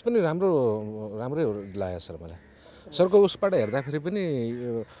अभ्यास पनि राम्रै लाग्यो सर मलाई। सरको उसबाट हेर्दाखेरि पनि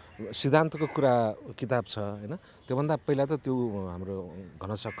सिद्धान्तको कुरा किताब छ होइन। त्योभन्दा पहिला त त्यो हाम्रो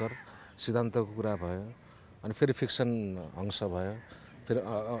घनचक्कर सिद्धान्तको कुरा भयो, अनि फेरि फिक्सन अंश भयो, फेरि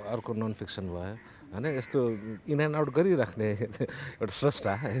अर्को नन फिक्सन भयो होइन। यस्तो इन एन्ड आउट गरिराख्ने एउटा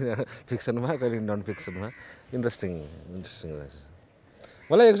स्रष्टा फिक्सनमा कहिले नन फिक्सनमा। इन्ट्रेस्टिङ रहेछ।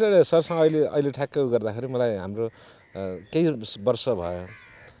 मलाई एकचोटि सरसँग अहिले ठ्याक्कै गर्दाखेरि मलाई हाम्रो केही वर्ष भयो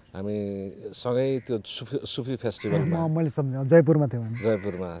हामी सँगै त्यो सुफी फेस्टिभलमा मैले सम्झेँ जयपुरमा थियो भने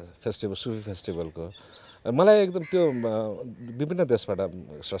जयपुरमा सुफी फेस्टिभलको मलाई एकदम त्यो विभिन्न देशबाट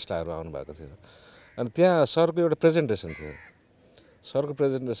स्रष्टाहरू आउनुभएको थियो। अनि त्यहाँ सरको एउटा प्रेजेन्टेसन थियो। सरको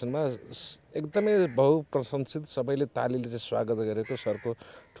प्रेजेन्टेसनमा एकदमै बहुप्रशंसित सबैले तालीले चाहिँ स्वागत गरेको सरको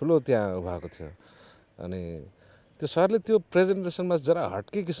ठुलो त्यहाँ भएको थियो। अनि त्यो सरले त्यो प्रेजेन्टेसनमा जरा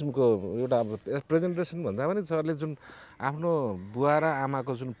हट्के किसिमको एउटा अब प्रेजेन्टेसन भन्दा पनि सरले जुन आफ्नो बुवा र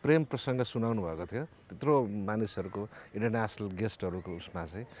आमाको जुन प्रेम प्रसङ्ग सुनाउनु भएको थियो त्यत्रो मानिसहरूको इन्टरनेसनल गेस्टहरूको उसमा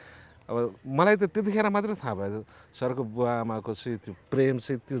चाहिँ अब मलाई त त्यतिखेर मात्रै थाहा भयो सरको बुवा आमाको चाहिँ त्यो प्रेम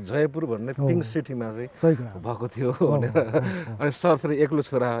चाहिँ त्यो जयपुर भन्ने पिङ्क सिटीमा चाहिँ भएको थियो भनेर। अनि सर फेरि एक्लो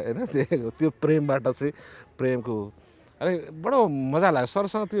छोरा होइन, त्यो प्रेमबाट चाहिँ प्रेमको अनि बडो मजा लाग्यो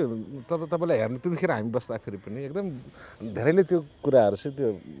सरसँग त्यो। तपाईँलाई हेर्नु त्यतिखेर हामी बस्दाखेरि पनि एकदम धेरैले त्यो कुराहरू चाहिँ त्यो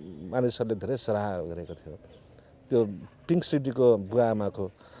मानिसहरूले धेरै सराह गरेको थियो। त्यो पिङ्क सिटीको बुवा आमाको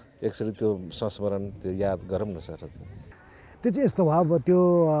एकचोटि त्यो संस्मरण त्यो याद गरौँ न सर। त्यो चाहिँ यस्तो भयो। अब त्यो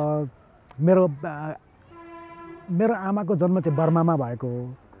मेरो आमाको जन्म चाहिँ बर्मामा भएको हो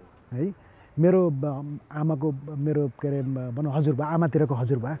है। मेरो आमाको मेरो के अरे भनौँ हजुरबा, आमातिरको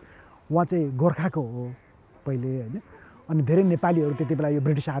हजुरबा उहाँ चाहिँ गोर्खाको हो पहिले होइन। अनि धेरै नेपालीहरू त्यति बेला यो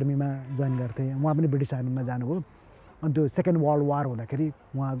ब्रिटिस आर्मीमा जोइन गर्थे। उहाँ पनि ब्रिटिस आर्मीमा जानुभयो। अनि त्यो सेकेन्ड वर्ल्ड वार हुँदाखेरि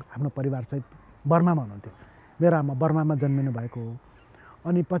उहाँ आफ्नो परिवारसहित बर्मामा हुनुहुन्थ्यो। मेरो आमा बर्मामा जन्मिनु भएको हो।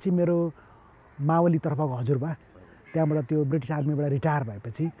 अनि पछि मेरो मावलीतर्फको हजुरबा त्यहाँबाट त्यो ब्रिटिस आर्मीबाट रिटायर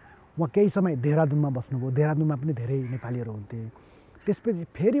भएपछि उहाँ केही समय देहरादुनमा बस्नुभयो। देहरादुनमा पनि धेरै नेपालीहरू हुन्थे। त्यसपछि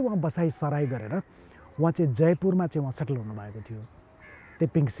फेरि उहाँ बसाइ सराई गरेर उहाँ चाहिँ जयपुरमा चाहिँ उहाँ सेटल हुनुभएको थियो,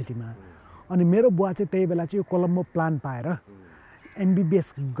 त्यही पिङ्क सिटीमा। अनि मेरो बुवा चाहिँ त्यही बेला चाहिँ यो कोलम्बो प्लान पाएर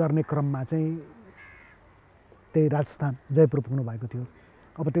MBBS गर्ने क्रममा चाहिँ त्यही राजस्थान जयपुर पुग्नु भएको थियो।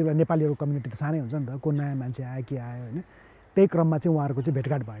 अब त्यही बेला नेपालीहरू कम्युनिटी त सानै हुन्छ नि त, को नयाँ मान्छे आयो कि आयो होइन। त्यही क्रममा चाहिँ उहाँहरूको चाहिँ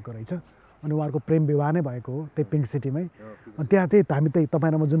भेटघाट भएको रहेछ। अनि उहाँहरूको प्रेम विवाह नै भएको हो त्यही पिङ्क सिटीमै। अनि त्यहाँ त्यही हामी त्यही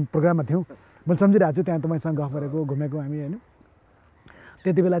तपाईँ र म जुन प्रोग्राममा थियौँ मैले सम्झिरहेको छु, त्यहाँ तपाईँसँग गफ गरेको घुमेको हामी होइन।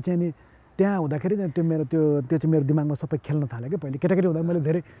 त्यति बेला चाहिँ अनि त्यहाँ हुँदाखेरि त्यो चाहिँ मेरो दिमागमा सबै खेल्न थाल्यो क्या। पहिले केटाकेटी हुँदा मैले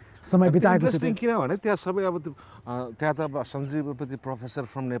धेरै समय बिताएको छु। किनभने त्यहाँ सबै अब त्यो त्यहाँ त अब सञ्जीव उप्रती प्रोफेसर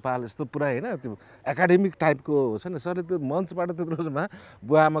फ्रम नेपाल यस्तो पुरा होइन त्यो एकाडेमिक टाइपको छ नि। सरले त्यो मञ्चबाट त्यत्रोमा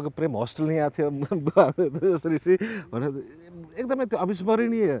बुवा आमाको प्रेम होस्टेल यहाँ थियो बुवा यसरी चाहिँ भनेर एकदमै त्यो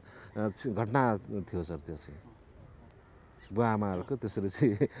अविस्मरणीय घटना थियो सर। त्यो चाहिँ बुवा आमाहरूको त्यसरी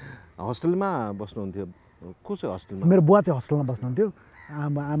चाहिँ होस्टेलमा बस्नुहुन्थ्यो। को चाहिँ होस्टेलमा? मेरो बुवा चाहिँ होस्टेलमा बस्नुहुन्थ्यो।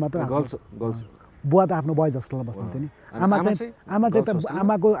 आमा त गर्ल्स बुवा त आफ्नो बोइज होस्टेलमा बस्नुहुन्थ्यो नि।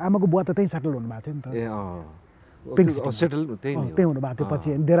 आमाको बुवा त त्यहीँ सेटल हुनुभएको थियो नि त। त्यहीँ हुनुभएको थियो।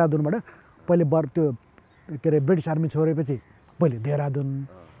 पछि देहरादुनबाट पहिले त्यो के अरे ब्रिटिस आर्मी छोडेपछि पहिले देहरादुन,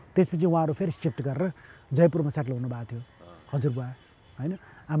 त्यसपछि उहाँहरू फेरि सिफ्ट गरेर जयपुरमा सेटल हुनुभएको थियो हजुरबुवा होइन।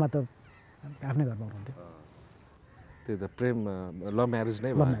 आमा त आफ्नै घरमा हुनुहुन्थ्यो। त्यही त प्रेम लभ म्यारेज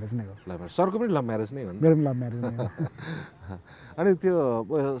नै लभ म्यारेज नै हो। सरको पनि लभ म्यारेज नै हो। मेरो पनि लभ म्यारेज नै हो। अनि त्यो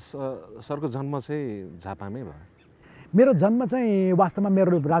सरको जन्म चाहिँ झापामै भयो? मेरो जन्म चाहिँ वास्तवमा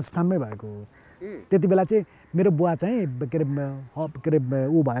मेरो राजस्थानमै भएको हो। त्यति बेला चाहिँ मेरो बुवा चाहिँ के अरे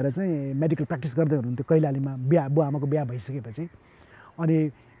ऊ भएर चाहिँ मेडिकल प्र्याक्टिस गर्दै हुनुहुन्थ्यो कैलालीमा बुवा आमाको बिहा भइसकेपछि। अनि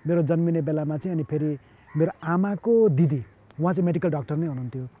मेरो जन्मिने बेलामा चाहिँ अनि फेरि मेरो आमाको दिदी उहाँ चाहिँ मेडिकल डक्टर नै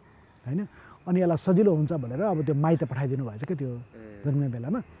हुनुहुन्थ्यो होइन। अनि यसलाई सजिलो हुन्छ भनेर अब त्यो माइत पठाइदिनु भएछ क्या त्यो जन्मिने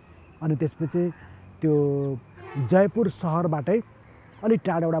बेलामा। अनि त्यसपछि त्यो जयपुर सहरबाटै अलिक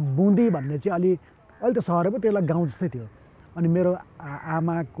टाढा एउटा बुन्दी भन्ने चाहिँ अलि त सहर पो त्यसलाई गाउँ जस्तै थियो। अनि मेरो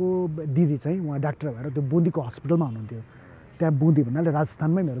आमाको दिदी चाहिँ उहाँ डाक्टर भएर त्यो बुन्दीको हस्पिटलमा हुनुहुन्थ्यो। त्यहाँ बुन्दी भन्नाले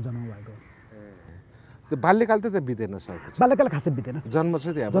राजस्थानमै मेरो जन्म भएको। त्यो बाल्यकाल त बितेन सर? बाल्यकाल खासै बितेन, जन्म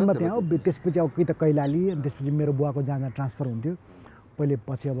चाहिँ त्यहाँ हो। त्यसपछि अब कि त कैलाली, अनि त्यसपछि मेरो बुवाको जहाँ ट्रान्सफर हुन्थ्यो पहिले,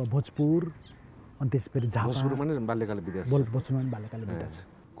 पछि अब भोजपुर, अनि त्यसपछि झापा। भोजपुरमा नै बाल्यकाल बितेछ? भोजपुरमा बाल्यकाल बितेछ।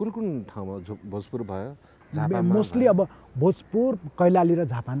 कुन ठाउँमा भोजपुर भयो? मोस्टली अब भोजपुर, कैलाली र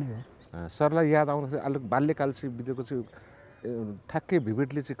झापा नै हो। सरलाई याद आउँदाखेरि अलिक बाल्यकाल चाहिँ बितेको चाहिँ ठ्याक्कै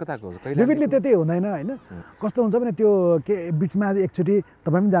भिभिडली चाहिँ कताको हो? भिभिडली त्यतै हुँदैन होइन। कस्तो हुन्छ भने त्यो के बिचमा एकचोटि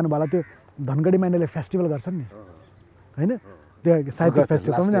तपाईँ पनि जानुभयो होला, त्यो धनगढी महिनाले फेस्टिभल गर्छन् नि होइन, त्यो साहित्य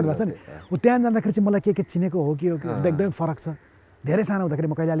फेस्टिभल तपाईँ पनि जानुभएको छ नि। ऊ त्यहाँ जाँदाखेरि चाहिँ मलाई के चिनेको हो कि एकदमै फरक छ। धेरै सानो हुँदाखेरि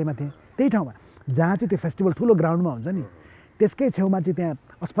म कैलालीमा थिएँ, त्यही ठाउँमा जहाँ चाहिँ त्यो फेस्टिभल ठुलो ग्राउन्डमा हुन्छ नि, त्यसकै छेउमा चाहिँ त्यहाँ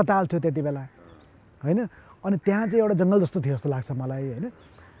अस्पताल थियो त्यति बेला होइन। अनि त्यहाँ चाहिँ एउटा जङ्गल जस्तो थियो जस्तो लाग्छ मलाई होइन।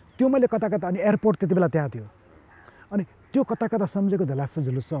 त्यो मैले कता कता, अनि एयरपोर्ट त्यति बेला त्यहाँ थियो, अनि त्यो कता कता सम्झेको झलास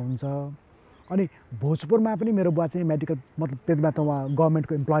झुलुस हुन्छ। अनि भोजपुरमा पनि मेरो बुवा चाहिँ मेडिकल, मतलब त्यति बेला त उहाँ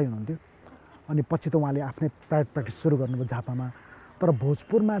गभर्मेन्टको इम्प्लोइ हुनुहुन्थ्यो। अनि पछि त उहाँले आफ्नै प्राइभेट प्र्याक्टिस सुरु गर्नुभयो झापामा। तर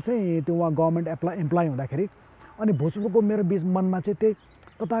भोजपुरमा चाहिँ त्यो उहाँ गभर्मेन्ट इम्प्लोइ हुँदाखेरि अनि भोजपुरको मेरो मनमा चाहिँ त्यही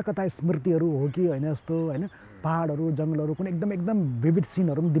कता कता स्मृतिहरू हो कि होइन जस्तो होइन। पहाडहरू, जङ्गलहरू, कुनै एकदम विभिड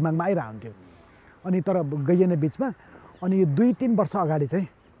सिनहरू पनि दिमागमा आइरहन्थ्यो। अनि तर गइएन बिचमा। अनि 2-3 वर्ष अगाडि चाहिँ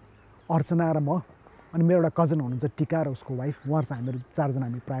अर्चना र म, अनि मेरो एउटा कजन हुनुहुन्छ टिका र उसको वाइफ, उहाँहरूसँग हामीहरू 4 जना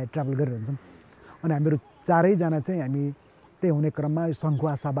हामी प्रायः ट्राभल गरिरहन्छौँ। अनि हामीहरू 4जना चाहिँ हामी त्यही हुने क्रममा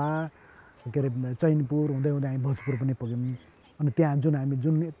सङ्खुवा सभा, के अरे चैनपुर हुँदै हामी भोजपुर पनि पुग्यौँ। अनि त्यहाँ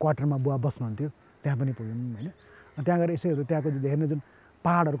जुन क्वार्टरमा बुवा बस्नुहुन्थ्यो त्यहाँ पनि पुग्यौँ होइन। त्यहाँ गएर यसैहरू त्यहाँको हेर्ने जुन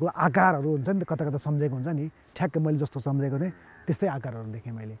पहाडहरूको आकारहरू हुन्छ नि, कता कता सम्झेको हुन्छ नि, ठ्याक्कै मैले जस्तो सम्झेको थिएँ त्यस्तै आकारहरू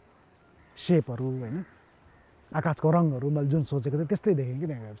देखेँ मैले, सेपहरू होइन, आकाशको रङहरू मैले जुन सोचेको थिएँ त्यस्तै देखेँ कि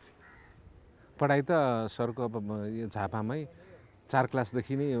त्यहाँ गएपछि। पढाइ त सरको अब यो झापामै 4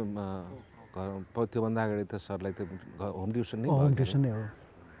 क्लासदेखि नै त्योभन्दा अगाडि त सरलाई त होम ट्युसन नै हो।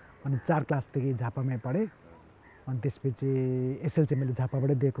 अनि 4 क्लासदेखि झापामै पढेँ। अनि त्यसपछि एसएलसी मैले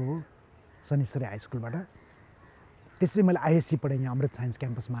झापाबाटै दिएको हो, शनिश्वरी हाई स्कुलबाट। त्यसपछि मैले आइएससी पढेँ यहाँ अमृत साइन्स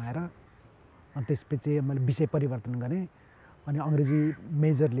क्याम्पसमा आएर। अनि त्यसपछि मैले विषय परिवर्तन गरेँ। अनि अङ्ग्रेजी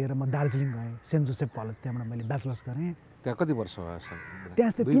मेजर लिएर म दार्जिलिङ गएँ, सेन्ट जोसेफ कलेज, त्यहाँबाट मैले ब्याचलर्स गरेँ। त्यहाँ कति वर्ष भयो सर? त्यहाँ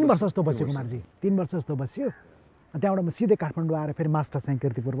यस्तै 3 वर्ष जस्तो बस्यो कुमारजी, 3 वर्ष जस्तो बस्यो। त्यहाँबाट म सिधै काठमाडौँ आएर फेरि मास्टर्स चाहिँ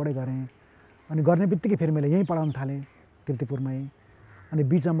किर्तिपुरबाटै गरेँ। अनि गर्ने बित्तिकै फेरि मैले यहीँ पढाउन थालेँ किर्तिपुरमै। अनि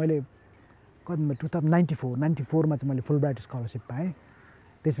बिचमा मैले 1994मा चाहिँ मैले फुल ब्राइट स्कलरसिप पाएँ।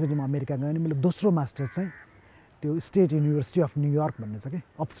 त्यसपछि म अमेरिका गएँ। अनि मैले दोस्रो मास्टर्स चाहिँ त्यो स्टेट युनिभर्सिटी अफ न्युयोर्क भन्ने छ कि,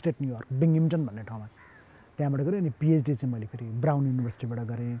 अपस्टेट न्युयोर्क, बिङिङटन भन्ने ठाउँमा, त्यहाँबाट गरेँ। अनि पिएचडी चाहिँ मैले फेरि ब्राउन युनिभर्सिटीबाट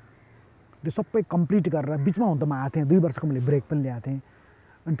गरेँ। त्यो सबै कम्प्लिट गरेर बिचमा हुन त म आएको थिएँ, 2 वर्षको मैले ब्रेक पनि ल्याएको थिएँ।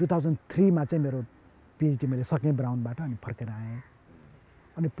 अनि 2003मा चाहिँ मेरो पिएचडी मैले सकेँ ब्राउनबाट, अनि फर्केर आएँ।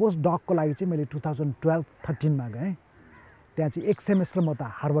 अनि पोस्ट डकको लागि चाहिँ मैले 2012-13मा गएँ। त्यहाँ चाहिँ 1 सेमेस्टर म त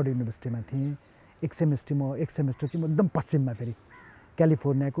हार्वर्ड युनिभर्सिटीमा थिएँ। 1 सेमेस्टर चाहिँ म एकदम पश्चिममा फेरि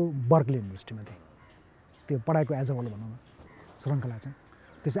क्यालिफोर्नियाको बर्कली युनिभर्सिटीमा थिएँ। त्यो पढाइको एज अ होल भनौँ न श्रृङ्खला चाहिँ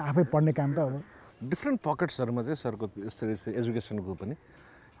त्यसै आफै पढ्ने काम त अब। डिफ्रेन्ट पकेट्सहरूमा चाहिँ सरको यसरी एजुकेसनको पनि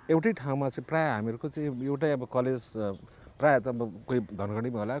एउटै ठाउँमा चाहिँ प्रायः हामीहरूको चाहिँ एउटै अब कलेज, प्रायः त अब कोही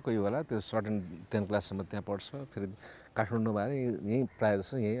धनगढीमा होला, कोही होला, त्यो सर्टेन 10 क्लाससम्म त्यहाँ पढ्छ, फेरि काठमाडौँ भएर यहीँ प्रायः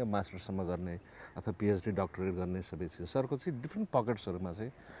जस्तो यहीँ मास्टरसम्म गर्ने अथवा पिएचडी डक्टरेट गर्ने सबै चिज। सरको चाहिँ डिफ्रेन्ट पकेट्सहरूमा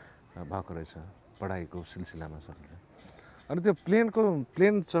चाहिँ भएको रहेछ पढाइको सिलसिलामा सरले। अनि त्यो प्लेन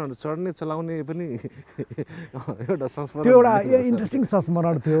चढ्ने चलाउने पनि एउटा संस्मरण, त्यो एउटा इन्ट्रेस्टिङ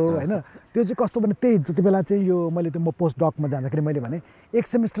संस्मरण थियो होइन। त्यो चाहिँ कस्तो भने त्यही त्यति बेला चाहिँ यो मैले त्यो म पोस्ट डकमा जाँदाखेरि मैले भने 1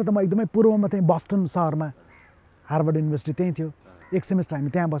 सेमेस्टर त म एकदमै पूर्वमा थिएँ, बस्टन सहरमा हार्वर्ड युनिभर्सिटी त्यहीँ थियो। 1 सेमेस्टर हामी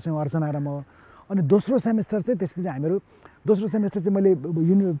त्यहाँ बस्यौँ अर्चना र म। अनि दोस्रो सेमेस्टर चाहिँ त्यसपछि हामीहरू दोस्रो सेमेस्टर चाहिँ मैले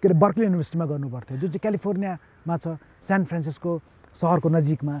के अरे बर्कली युनिभर्सिटीमा गर्नुपर्थ्यो, जुन चाहिँ क्यालिफोर्नियामा छ, सान फ्रान्सिस्को सहरको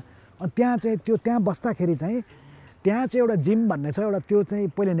नजिकमा। अनि त्यहाँ चाहिँ त्यहाँ बस्दाखेरि चाहिँ त्यहाँ चाहिँ एउटा जिम भन्ने छ एउटा, त्यो चाहिँ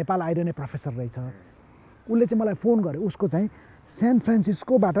पहिले नेपाल आइरहने प्रोफेसर रहेछ। उसले चाहिँ मलाई फोन गर्यो, उसको चाहिँ सान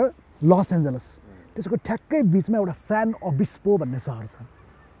फ्रान्सिस्कोबाट लस एन्जलस, त्यसको ठ्याक्कै बिचमा एउटा सान ओबिस्पो भन्ने सहर छ,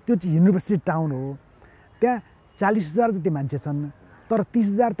 त्यो चाहिँ युनिभर्सिटी टाउन हो। त्यहाँ 40,000 जति मान्छे छन्, तर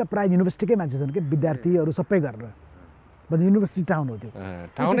 30,000 त प्रायः युनिभर्सिटीकै मान्छे छन् कि, विद्यार्थीहरू सबै गरेर भने युनिभर्सिटी टाउन हो त्यो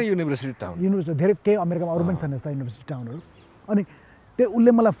टाउनै युनिभर्सिटी टाउन युनिभर्सिटी धेरै केही अमेरिकामा अरू पनि छन् यस्ता युनिभर्सिटी टाउनहरू अनि त्यो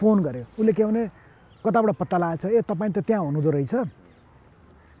उसले मलाई फोन गर्यो उसले के भने कताबाट पत्ता लगाएछ ए तपाईँ त त्यहाँ हुनुहुँदो रहेछ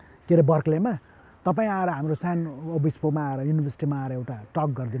के अरे बर्कलेमा तपाईँ आएर हाम्रो सानो ओबिस्पोमा आएर युनिभर्सिटीमा आएर एउटा टक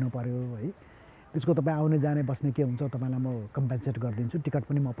गरिदिनु पऱ्यो है त्यसको तपाईँ आउने जाने बस्ने के हुन्छ तपाईँलाई म कम्पेन्सेट गरिदिन्छु टिकट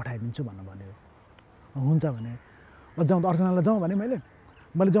पनि म पठाइदिन्छु भन्यो हुन्छ भने जाउँ त अर्चनालाई जाउँ भने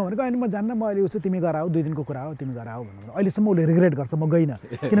मैले जाउँ भनेको होइन म जान्न म अहिले उसो तिमी गएर आऊ 2 दिनको कुरा हो तिमी गएर आऊ भन्नु अहिलेसम्म उसले रिग्रेट गर्छ म गइनँ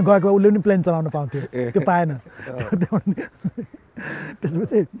किन गएको उसले पनि प्लेन चलाउन पाउँथ्यो त्यो पाएन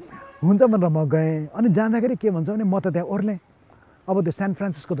त्यसपछि हुन्छ भनेर म गएँ अनि जाँदाखेरि के भन्छ भने म त त्यहाँ ओर्लेँ अब त्यो सान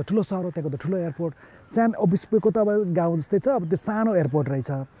फ्रान्सिस्को त ठुलो सहर हो त्यहाँको त ठुलो एयरपोर्ट सान ओबिस्पोको त अब गाउँ जस्तै छ अब त्यो सानो एयरपोर्ट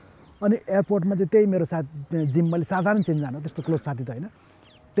रहेछ अनि एयरपोर्टमा चाहिँ त्यही मेरो साथी जिम मैले साधारण चिनजान त्यस्तो क्लोज साथी त होइन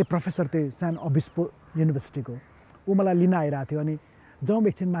त्यही प्रोफेसर त्यही सान ओबिस्पो युनिभर्सिटीको ऊ मलाई लिन आइरहेको थियो अनि जाउँ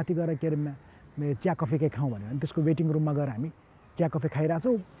एकछिन माथि गएर के अरे चिया कफी केही खाउँ भन्यो अनि त्यसको वेटिङ रुममा गएर हामी चिया कफी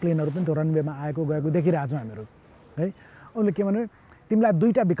खाइरहेछौँ प्लेनहरू पनि त्यो रनवेमा आएको गएको देखिरहेछौँ हामीहरू है उसले के भन्यो तिमीलाई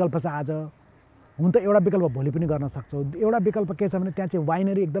 2टा विकल्प छ आज हुन त एउटा विकल्प भोलि पनि गर्न सक्छौ एउटा विकल्प के छ भने त्यहाँ चाहिँ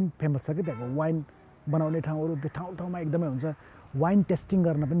वाइनरी एकदम फेमस छ कि त्यहाँको वाइन बनाउने ठाउँहरू त्यो ठाउँमा एकदमै हुन्छ वाइन टेस्टिङ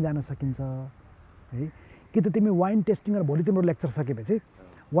गर्न पनि जान सकिन्छ है कि त तिमी वाइन टेस्टिङ गरेर भोलि तिम्रो लेक्चर सकेपछि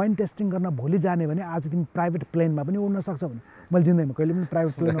वाइन टेस्टिङ गर्न भोलि जाने भने आज तिमी प्राइभेट प्लेनमा पनि उड्न सक्छौ भने मैले जिन्दगीमा कहिले पनि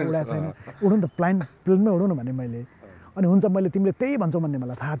प्राइभेट प्लेनमा उडाएको छैन उडौँ त प्लेनमै उडौँ न भने मैले अनि हुन्छ मैले तिमीले त्यही भन्छौ भन्ने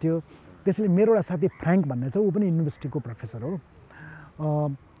मलाई थाहा थियो त्यसैले मेरो एउटा साथी फ्र्याङ्क भन्ने छ ऊ पनि युनिभर्सिटीको प्रोफेसर हो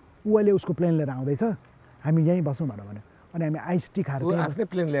ऊ अहिले उसको प्लेन लिएर आउँदैछ हामी यहीँ बसौँ भनेर भन्यो अनि हामी आइस टी खाएर आफ्नै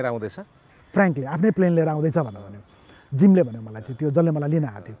प्लेन लिएर आउँदैछ फ्र्याङ्कले आफ्नै प्लेन लिएर आउँदैछ भनेर भन्यो जिमले भन्यो मलाई चाहिँ त्यो जसले मलाई लिन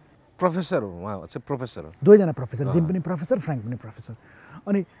आएको थियो प्रोफेसर हो उहाँ चाहिँ प्रोफेसर हो 2जना प्रोफेसर जिम पनि प्रोफेसर फ्र्याङ्क पनि प्रोफेसर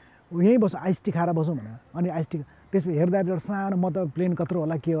अनि यहीँ बस आइस टी खाएर बसौँ भने अनि आइस टी त्यसपछि हेर्दा एउटा सानो म त प्लेन कत्रो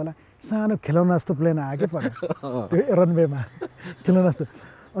होला के होला सानो खेलौना जस्तो प्लेन आयो कि पर्यो त्यो रनवेमा खेलौना जस्तो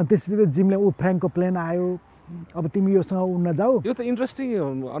अनि त्यसपछि जिमले ऊ फ्र्याङ्कको प्लेन आयो अब तिमी योसँग उड्न जाऊ यो त इन्ट्रेस्टिङ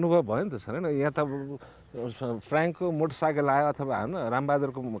अनुभव भयो नि त सर होइन यहाँ त फ्र्याङ्कको मोटरसाइकल आयो अथवा होइन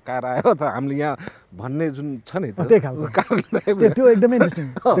रामबहादुरको कार आयो अथवा हामीले यहाँ भन्ने जुन छ नि त्यही खालको त्यो एकदमै इन्ट्रेस्टिङ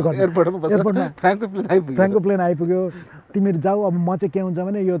एयरपोर्टमा फ्र्याङ्कको प्लेन आइपुग्यो तिमीहरू जाऊ अब म चाहिँ के हुन्छ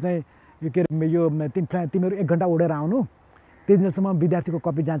भने यो चाहिँ यो के अरे यो तिमीहरू 1 घन्टा उडेर आउनु त्यति बेलासम्म विद्यार्थीको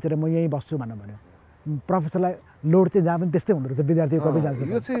कपी जाँचेर म यहीँ बस्छु भन्यो प्रोफेसरलाई लोड चाहिँ जहाँ पनि त्यस्तै हुँदो रहेछ विद्यार्थीको कपी जाँच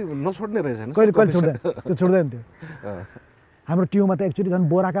यो चाहिँ नछोड्ने रहेछ कहिले छोड्दैन त्यो छोड्दैन थियो हाम्रो टियुमा त एक्चुअली झन्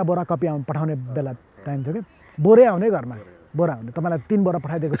बोराका बोरा कपी पठाउने बेला टाइम थियो कि बोरै आउने घरमा बोरा आउने तपाईँलाई 3 बोरा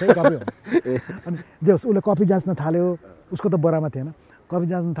पठाइदिएको छ कपी हो अनि जे होस् उसले कपी जाँच्न थाल्यो उसको त बोरामा थिएन कपी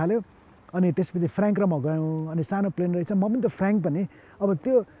जाँच्न थाल्यो अनि त्यसपछि फ्र्याङ्क र म गयौँ अनि सानो प्लेन रहेछ म पनि त फ्र्याङ्क पनि अब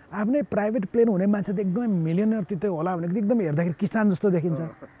त्यो आफ्नै प्राइभेट प्लेन हुने मान्छे त एकदमै मिलियनर त्यो होला भनेको एकदमै हेर्दाखेरि किसान जस्तो देखिन्छ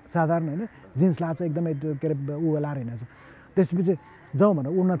साधारण होइन जिन्स लाछ एकदमै त्यो के अरे ऊ लाएर हिँडेछ त्यसपछि जाउँ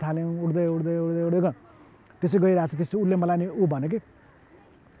भनेर उड्न थाल्यौँ उड्दै उड्दै उड्दै उड्दै गयौँ त्यसै गइरहेको छ त्यसपछि उसले मलाई नि ऊ भन्यो कि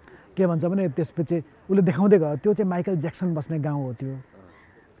के भन्छ भने त्यसपछि उसले देखाउँदै गयो त्यो चाहिँ माइकल ज्याक्सन बस्ने गाउँ हो त्यो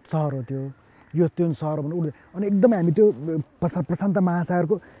सहर हो त्यो यो त्यो सहर भन्नु उड्दै अनि एकदमै हामी त्यो प्रशान्त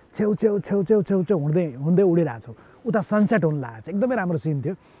महासागरको छेउ हुँदै उडिरहेछौँ उता सनसेट हुन लागेको छ एकदमै राम्रो सिन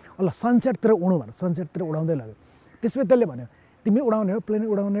थियो ल सनसेटतिर उडौँ भनेर सनसेटतिर उडाउँदै लग्यो त्यसपछि त्यसले भन्यो तिमी उडाउने हो प्लेन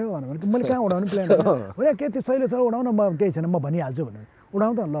उडाउने हो भनेर मैले कहाँ उडाउने प्लेन होइन के त्यो सहिले सर उडाउन म केही छैन म भनिहाल्छु भनेर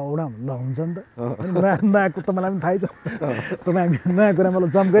उडाउँ त ल उडाउँ ल हुन्छ नि त नयाँ तपाईँलाई पनि थाहै छ तपाईँ हामी नयाँ कुरामा ल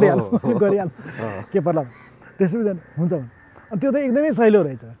जम्प गरिहाल्नु के पर्ला त्यसपछि हुन्छ भने अनि त्यो त एकदमै सहिलो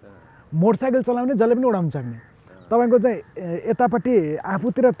रहेछ मोटरसाइकल चलाउने जसले पनि उडाउन सक्ने तपाईँको चाहिँ यतापट्टि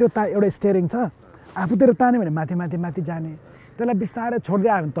आफूतिर त्यो एउटा स्टेयरिङ छ आफूतिर तान्यो भने माथि माथि माथि जाने त्यसलाई बिस्तारै छोड्दै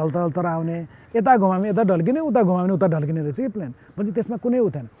आयो भने तल तर आउने यता घुमाउने यता ढल्किने उता घुमाउने उता ढल्किने रहेछ कि प्लेन भनेपछि त्यसमा कुनै उ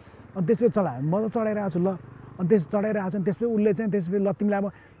थिएन अनि त्यसपछि चलायो म त चढाइरहेको छु ल अनि त्यस चढाइरहेको छु अनि त्यसपछि उसले चाहिँ त्यसपछि ल तिमीलाई अब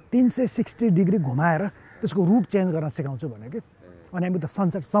 360 डिग्री घुमाएर त्यसको रुट चेन्ज गर्न सिकाउँछु भन्यो कि अनि हामी त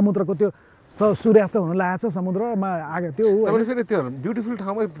सनसेट समुद्रको त्यो सूर्यास्त हुन लागेको छ समुद्रमा आएको त्यो फेरि त्यो ब्युटिफुल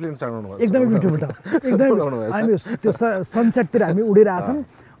ठाउँमै प्लेन चढाउनु एकदमै ब्युटिफुल ठाउँ एकदमै हामी त्यो सनसेटतिर हामी उडिरहेछौँ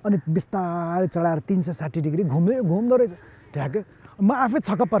अनि बिस्तारै चढाएर 360 डिग्री घुम्दो रहेछ ठ्याक्कै म आफै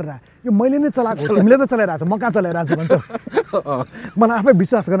छक्क परेर यो मैले नै चलाएको तिमीले त चलाइरहेको छ म कहाँ चलाइरहेको छु भन्छ मलाई आफै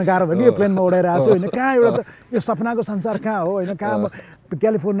विश्वास गर्न गाह्रो भयो कि यो प्लेनमा उडाइरहेको छु होइन कहाँ एउटा त यो सपनाको संसार कहाँ हो होइन कहाँ म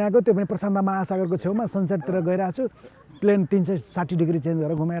क्यालिफोर्नियाको त्यो पनि प्रशान्त महासागरको छेउमा सनसेटतिर गइरहेको छु प्लेन 360 डिग्री चेन्ज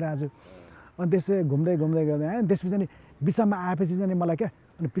गरेर घुमाइरहेको छु अनि त्यसै घुम्दै आयो त्यसपछि अनि बिसामा आएपछि चाहिँ मलाई क्या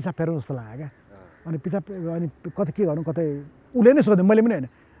अनि पिसाब फेर्नु जस्तो लाग्यो क्या अनि पिसाब अनि कतै के गर्नु कतै उसले नै सोध्यो मैले पनि होइन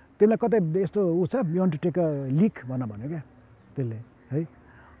त्यसलाई कतै यस्तो ऊ छ you want to take a leak भन्यो क्या त्यसले है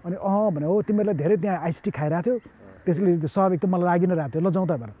अनि भने हो तिमीहरूलाई धेरै त्यहाँ आइस टी खाइरहेको थियो त्यसले स्वाभाविक त मलाई लागि नै रहेको थियो ल जाउँ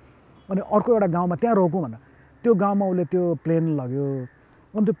त भनेर अनि अर्को एउटा गाउँमा त्यहाँ रोकौँ भनेर त्यो गाउँमा उसले त्यो प्लेन लग्यो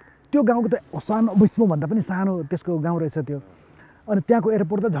अनि त्यो गाउँको त सानो विश्वभन्दा पनि सानो त्यसको गाउँ रहेछ त्यो अनि त्यहाँको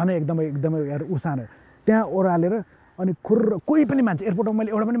एयरपोर्ट त झन् एकदमै एकदमै सानो त्यहाँ ओह्रालेर अनि खुर्र कोही पनि मान्छे एयरपोर्टमा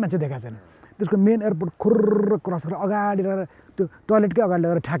मैले एउटा पनि मान्छे देखाएको छैन त्यसको मेन एयरपोर्ट खुर्र क्रस गरेर अगाडि लगेर त्यो टोयलेटकै अगाडि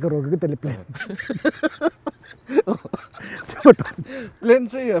लगेर ठ्याक्कै रोक्यो त्यसले प्लेन प्लेन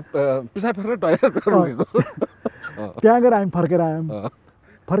चाहिँ पिसाब फेरेर टोयलेट रोकेको त्यहाँ गएर हामी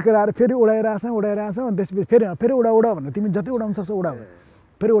फर्केर आएर फेरि उडाइरहेछौँ अनि त्यसपछि फेरि उडा भनेर तिमी जति उडाउन सक्छौ उडा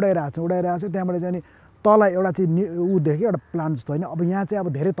फेरि उडाइरहेछ त्यहाँबाट चाहिँ नि तल एउटा चाहिँ ऊ देख्यो एउटा प्लान्ट जस्तो होइन अब यहाँ चाहिँ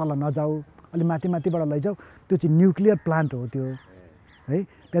अब धेरै तल नजाऊ अलि माथिबाट लैजाऊ त्यो चाहिँ न्युक्लियर प्लान्ट हो त्यो है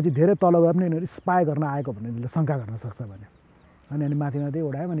त्यहाँ चाहिँ धेरै तल गए पनि यिनीहरू स्पाई गर्न आएको भनेर शङ्का गर्न सक्छ भने अनि माथि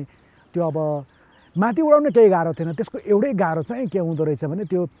उडायो भने त्यो अब माथि उडाउन केही गाह्रो थिएन त्यसको एउटै गाह्रो चाहिँ के हुँदो रहेछ भने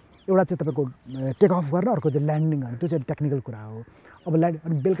त्यो एउटा चाहिँ तपाईँको टेक अफ गर्न अर्को चाहिँ ल्यान्डिङ गर्ने त्यो चाहिँ टेक्निकल कुरा हो अब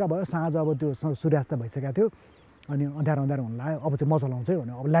अनि बेलुका भयो साँझ अब त्यो सूर्यास्त भइसकेको थियो अनि अँध्यारो हुन लाग्यो अब चाहिँ म चलाउँछु है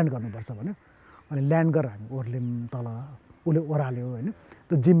भने अब ल्यान्ड गर्नुपर्छ भन्यो अनि ल्यान्ड गरेर हामी ओर्ल्यौँ तल उसले ओह्राल्यो होइन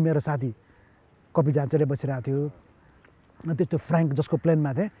त्यो जिम मेरो साथी कपी जाँचेर बसिरहेको थियो अनि त्यो फ्र्याङ्क जसको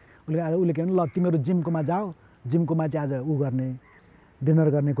प्लेनमा थिएँ उसले के भने ल तिमीहरू जिमकोमा जाऊ जिमकोमा चाहिँ आज ऊ गर्ने डिनर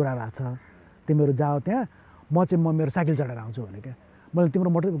गर्ने कुरा भएको छ तिमीहरू जाऊ त्यहाँ म मेरो साइकल चढाएर आउँछु भने क्या मैले तिम्रो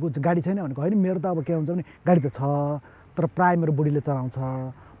मोटर गाडी छैन भनेको होइन मेरो त अब के हुन्छ भने गाडी त छ तर प्रायः मेरो बुढीले चलाउँछ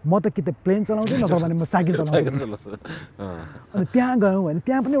म त कि त प्लेन चलाउँछु नत्र भने म साइकल चलाउँछु अनि त्यहाँ गयौँ भने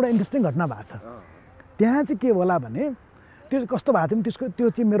त्यहाँ पनि एउटा इन्ट्रेस्टिङ घटना भएको छ त्यहाँ चाहिँ के होला भने त्यो कस्तो भएको थियो भने त्यो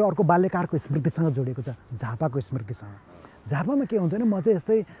चाहिँ मेरो अर्को बाल्यकालको स्मृतिसँग जोडिएको छ झापाको स्मृतिसँग झापामा के हुन्छ भने म चाहिँ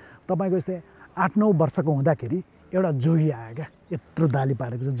यस्तै तपाईँको यस्तै 8-9 वर्षको हुँदाखेरि एउटा जोगी आयो क्या यत्रो दाली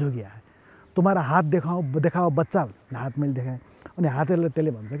पारेको छ जोगी आयो तुम्हारा हात देखाओ बच्चा हात मैले देखाएँ अनि हातहरूले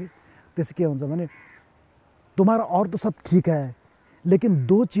त्यसले भन्छ कि त्यसो के हुन्छ भने तुम्हारा और तो सब ठीक है लेकिन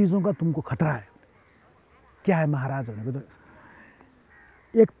 2 चीज़ों का तुमको खतरा है क्या है महाराज भनेको त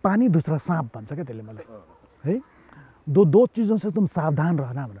एक पानी दूसरा सांप भन्छ क्या त्यसले मलाई है दो चीज़ों से तुम सावधान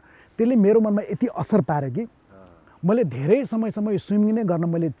रहना भनेर त्यसले मेरो मनमा यति असर पार्यो कि मैले धेरै समयसम्म यो स्विमिङ नै गर्न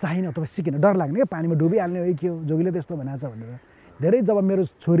मैले चाहिनँ अथवा सिकिनँ डर लाग्ने क्या पानीमा डुबिहाल्ने हो के हो जोगीले त्यस्तो भनेको छ भनेर धेरै जब मेरो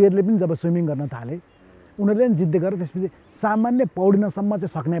छोरीहरूले पनि जब स्विमिङ गर्न थाले उनीहरूले पनि जिद्दै गरेर त्यसपछि सामान्य पौडिनसम्म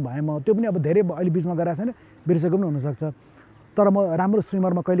चाहिँ सक्ने भएँ म त्यो पनि अब धेरै अहिले बिचमा गराएको छैन बिर्सेको पनि हुनसक्छ तर म राम्रो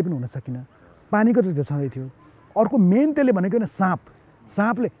स्विमरमा कहिले पनि हुन सकिनँ पानीको त त्यो छँदै थियो अर्को मेन त्यसले भनेको होइन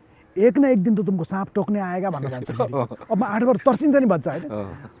साँपले एक न एक दिन त तुमको सांप टोकने आएगा भनेर भन्छ अब म 8 बार तर्सिन्छ नि बच्चा होइन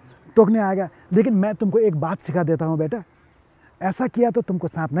टोकने आएगा लेकिन मैं तुमको एक बात सिखा देता हूँ बेटा ऐसा किया तो तुमको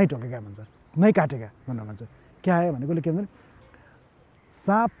सांप नहीं टोकेगा भन्छ नहीं काटेगा भनेर भन्छ क्या है भनेकोले के भन्छ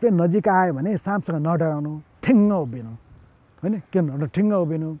साँपले नजिक आयो भने साँपसँग नडराउनु ठिङ्ग उभिनु होइन के ठिङ्ग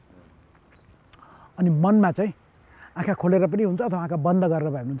उभिनु अनि मनमा चाहिँ आँखा खोलेर पनि हुन्छ अथवा आँखा बन्द गरेर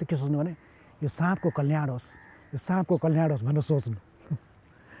भए पनि के सोच्नु भने यो साँपको कल्याण होस् भनेर सोच्नु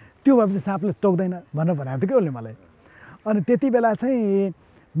त्यो भएपछि साँपले टोक्दैन भनेर भनेको थियो कि उसले मलाई अनि त्यति बेला चाहिँ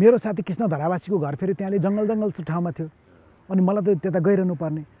मेरो साथी कृष्ण धरावासीको घर फेरि त्यहाँले जङ्गल ठाउँमा थियो अनि मलाई त त्यता गइरहनु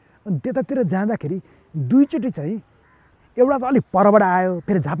पर्ने अनि त्यतातिर जाँदाखेरि 2 चोटि चाहिँ एउटा त अलिक परबाट आयो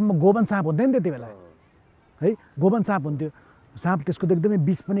फेरि झापामा गोवन साँप हुन्थ्यो नि त्यति बेला है गोवन साँप हुन्थ्यो साँप त्यसको त एकदमै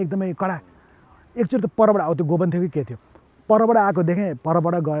विष पनि एकदमै कडा एकचोटि त परबाट आयो त्यो गोवन थियो कि के थियो परबाट आएको देखेँ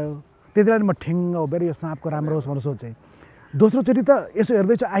परबाट गयो त्यति बेला म ठिङ्ग उभिएर यो साँपको राम्रो होस् भनेर सोचेँ दोस्रोचोटि त यसो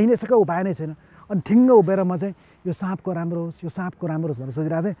हेर्दैछु आइ नै सके उपाय नै छैन अनि ठिङ्ग उभिएर म चाहिँ यो साँपको राम्रो होस् भनेर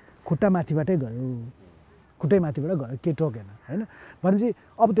सोचिरहेको थिएँ खुट्टा माथिबाटै गयो खुट्टै माथिबाट गयो के टोकेन होइन भनेपछि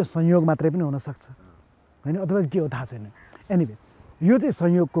अब त्यो संयोग मात्रै पनि हुनसक्छ होइन अथवा के हो थाहा छैन एनिवे यो चाहिँ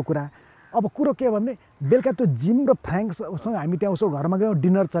संयोगको कुरा अब कुरो के भने बेलुका त्यो जिम र फ्र्याङ्कसँग हामी त्यहाँ उसको घरमा गयौँ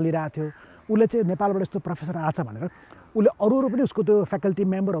डिनर चलिरहेको थियो उसले चाहिँ नेपालबाट यस्तो प्रोफेसर आछ भनेर उसले अरू पनि उसको त्यो फ्याकल्टी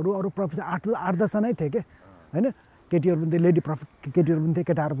मेम्बरहरू अरू प्रोफेसर 8-10 जनै थिए के होइन केटीहरू पनि थिए केटीहरू पनि थिए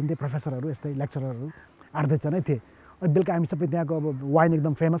केटाहरू पनि थिए प्रोफेसरहरू यस्तै लेक्चररहरू 8-10 जनै थिए अनि बेलुका हामी सबै त्यहाँको अब वाइन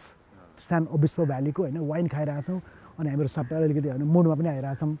एकदम फेमस सान ओबिस्पो भ्यालीको होइन वाइन खाइरहेछौँ अनि हामीहरू सबै अलिकति होइन मुडमा पनि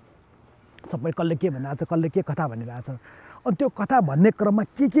आइरहेछौँ सबै कसले के भनिरहेछ कसले के कथा भनिरहेछ अनि त्यो कथा भन्ने क्रममा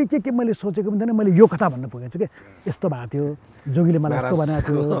के मैले सोचेको पनि थिएन मैले यो कथा भन्न पुगेछु कि यस्तो भएको थियो जोगीले मलाई यस्तो भनेको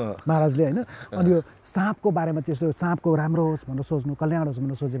थियो महाराजले होइन अनि यो साँपको बारेमा चाहिँ यसो साँपको राम्रो होस् भनेर सोच्नु कल्याण होस्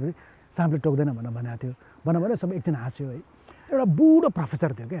भनेर सोचेपछि साँपले टोक्दैन भनेर भनेको थियो भनेर सबै एकजना हाँस्यो है एउटा बुढो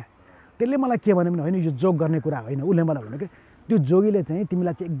प्रोफेसर थियो क्या त्यसले मलाई के भन्यो भने होइन यो जोग गर्ने कुरा होइन उसले मलाई भन्यो कि त्यो जोगीले चाहिँ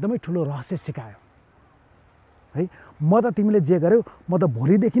तिमीलाई चाहिँ एकदमै ठुलो रहस्य सिकायो है म त तिमीले जे गर्यौ म त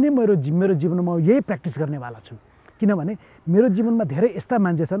भोलिदेखि नै मेरो जीवनमा यही प्र्याक्टिस गर्नेवाला छु किनभने मेरो जीवनमा धेरै यस्ता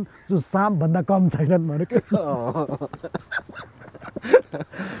मान्छे छन् जो साँपभन्दा कम छैनन् भनेको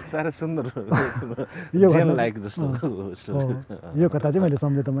साह्रै सुन्दर यो जेल घटना लाइक जस्तो स्टोरी यो कथा चाहिँ मैले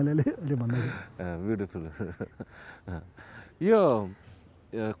सम्झेँ त मैले अलि भन्दाखेरि ब्युटिफुल यो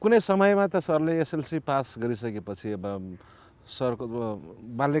कुनै समयमा त सरले एसएलसी पास गरिसकेपछि अब सरको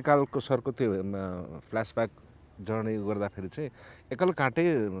बाल्यकालको सरको त्यो फ्ल्यासब्याक जर्नी गर्दाखेरि चाहिँ एकल काँटै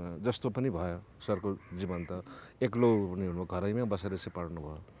जस्तो पनि भयो सरको जीवन त एक्लो पनि हुनुभयो घरैमै बसेर चाहिँ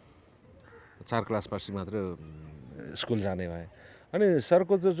पढ्नुभयो 4 क्लासपछि मात्र स्कुल जाने भए अनि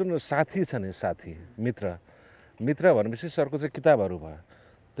सरको जुन साथी छ नि साथी मित्र भनेपछि सरको चाहिँ किताबहरू भयो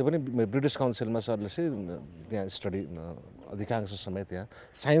त्यो पनि ब्रिटिस काउन्सिलमा सरले चाहिँ त्यहाँ स्टडी अधिकांश समय त्यहाँ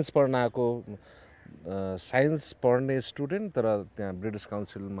साइन्स पढ्न आएको साइन्स पढ्ने स्टुडेन्ट तर त्यहाँ ब्रिटिस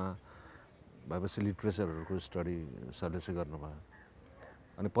काउन्सिलमा भएपछि लिट्रेचरहरूको स्टडी सरले चाहिँ गर्नुभयो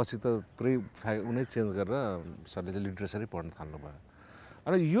अनि पछि त पुरै उनै चेन्ज गरेर सरले चाहिँ लिट्रेचरै पढ्न थाल्नुभयो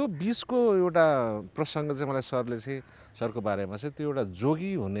अनि यो बिचको एउटा प्रसङ्ग चाहिँ मलाई सरले चाहिँ सरको बारेमा चाहिँ त्यो एउटा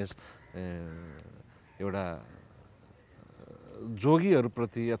जोगी हुने एउटा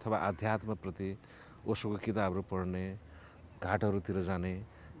जोगीहरूप्रति अथवा आध्यात्मप्रति ओशोको किताबहरू पढ्ने घाटहरूतिर जाने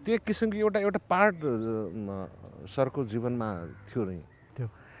त्यो एक किसिमको एउटा पार्ट सरको जीवनमा थियो नि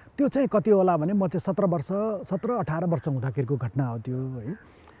त्यो चाहिँ कति होला भने म चाहिँ 17-18 वर्ष हुँदाखेरिको घटना हो त्यो है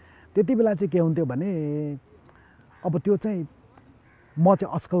त्यति बेला चाहिँ के हुन्थ्यो भने अब त्यो चाहिँ म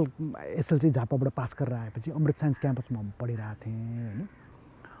चाहिँ आजकल एसएलसी झापाबाट पास गरेर आएपछि अमृत साइन्स क्याम्पसमा पढिरहेको थिएँ होइन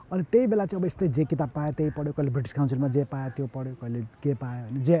अनि त्यही बेला चाहिँ अब यस्तै जे किताब पाएँ त्यही पढ्यो कहिले ब्रिटिस काउन्सिलमा जे पाएँ त्यो पढ्यो कहिले के पाएँ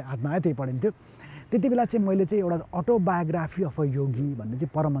होइन जे हातमा आयो त्यही पढिन्थ्यो त्यति बेला चाहिँ मैले चाहिँ एउटा अटोबायोग्राफी अफ अ योगी भन्ने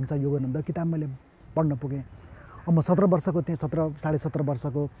चाहिँ परमहंस योगानन्द किताब मैले पढ्न पुगेँ अब म 17 वर्षको थिएँ 17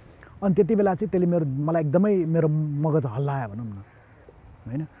 वर्षको अनि त्यति बेला चाहिँ त्यसले मलाई एकदमै मेरो मगज हल्लायो भनौँ न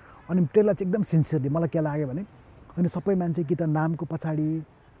होइन अनि त्यसलाई चाहिँ एकदम सिन्सियरली मलाई के लाग्यो भने अनि सबै मान्छे कि त नामको पछाडि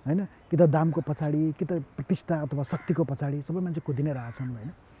होइन कि त दामको पछाडि कि त प्रतिष्ठा अथवा शक्तिको पछाडि सबै मान्छे कुदिनै रहेछन्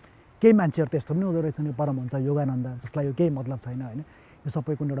होइन केही मान्छेहरू त्यस्तो पनि हुँदो रहेछन् यो परमहंस योगानन्द जसलाई यो केही मतलब छैन होइन यो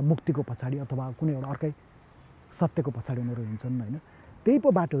सबै कुनै एउटा मुक्तिको पछाडि अथवा कुनै एउटा अर्कै सत्यको पछाडि उनीहरू हिँड्छन् होइन त्यही पो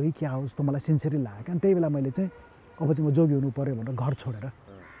बाटो हो क्या हो जस्तो मलाई सिन्सियरली लाग्यो अनि त्यही बेला मैले चाहिँ अब चाहिँ म जोगी हुनु पऱ्यो भनेर घर छोडेर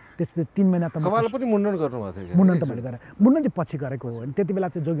त्यसपछि 3 महिना त पनि मुण्डन गर्नुभएको थियो मुण्डन त मैले गरेँ मुण्डन चाहिँ पछि गरेको हो होइन त्यति बेला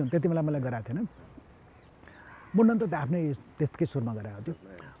चाहिँ जोगी हुनु त्यति बेला मैले गराएको थिएन मुण्डन त आफ्नै त्यसकै सुरमा गराएको थियो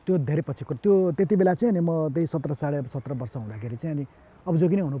त्यो धेरै पछिको त्यो त्यति बेला चाहिँ अनि म त्यही 17 वर्ष हुँदाखेरि चाहिँ अनि अब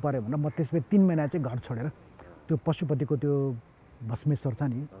जोगी नै हुनु पऱ्यो भनेर म त्यसपछि 3 महिना चाहिँ घर छोडेर त्यो पशुपतिको त्यो भस्मेश्वर छ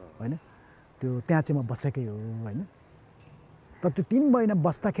नि होइन त्यो त्यहाँ चाहिँ म बसेकै हो होइन तर त्यो 3 महिना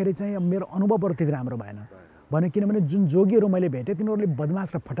बस्दाखेरि चाहिँ अब मेरो अनुभवहरू त्यति राम्रो भएन भने किनभने जुन जोगीहरू मैले भेटेँ तिनीहरूले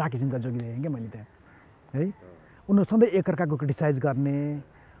बदमास र फटा किसिमका जोगी देखेँ क्या मैले त्यहाँ है उनीहरू सधैँ एकअर्काको क्रिटिसाइज गर्ने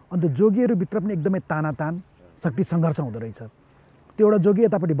अन्त जोगीहरूभित्र पनि एकदमै तानातान शक्ति सङ्घर्ष हुँदो रहेछ त्यो एउटा जोगी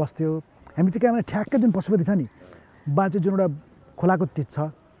यतापट्टि बस्थ्यो हामी चाहिँ के भने ठ्याक्कै जुन पशुपति छ नि बाजे जुन एउटा खोलाको तिज छ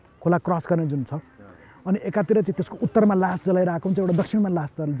खोला क्रस गर्ने जुन छ अनि एकातिर चाहिँ त्यसको उत्तरमा लास जलाइरहेको हुन्छ एउटा दक्षिणमा लास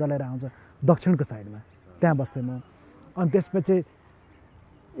जलाइरहेको हुन्छ दक्षिणको साइडमा त्यहाँ बस्थेँ म अनि त्यसपछि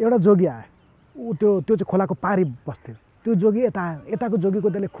एउटा जोगी आयो ऊ त्यो चाहिँ खोलाको पारी बस्थ्यो त्यो जोगी यताको जोगीको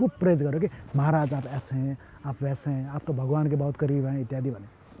त्यसले खुब प्रेज गर्यो कि महाराज आप ऐसे हैं आप वैसे हैं आप तो भगवान के बहुत करीब हैं इत्यादि भने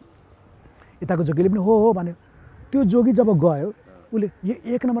यताको जोगीले पनि हो भन्यो त्यो जोगी जब गयो उसले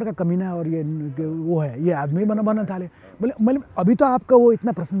ये 1 नंबर का कमीना है और ये वो है ये आदमी बनना थाले बोले अभी तो आपका वो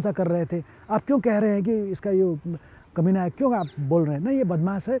इतना प्रशंसा कर रहे थे आप क्यों कह रहे हैं कि इसका ये कमीना है क्यों आप बोल रहे हैं ना ये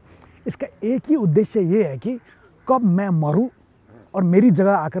बदमाश है इसका एक ही उद्देश्य ये है कि कब मैं मरूँ और मेरी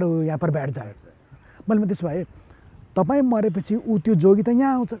जगह आकर यहाँ पर बैठ जाए मैले त्यसो भए तपाईँ मरेपछि ऊ त्यो जोगी त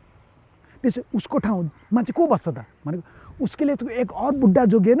यहाँ आउँछ त्यसो उसको ठाउँ मान्छे को बस्छ त भनेको उसके लिए तो एक और बुढ़ा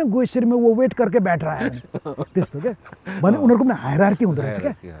जोगी है ना गोएश्वरी में वो वेट करके बैठ रहा है त्यस्तो क्या भने उनीहरूको पनि हायरार्की हुँदो रहेछ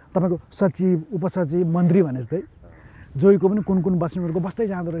क्या तपाईँको सचिव उपसचिव मन्त्री भने जस्तै जोगीको पनि कुन बस्ने उनीहरूको बस्दै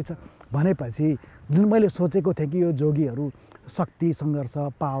जाँदो रहेछ भनेपछि जुन मैले सोचेको थिएँ कि यो जोगीहरू शक्ति सङ्घर्ष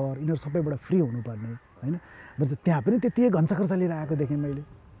पावर यिनीहरू सबैबाट फ्री हुनुपर्ने होइन त्यहाँ पनि त्यति घन्चखर्च चलिरहेको देखेँ मैले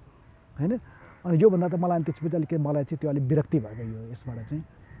होइन अनि योभन्दा त मलाई त्यसपछि अलिक मलाई चाहिँ त्यो अलिक विरक्ति भएको यो यसबाट चाहिँ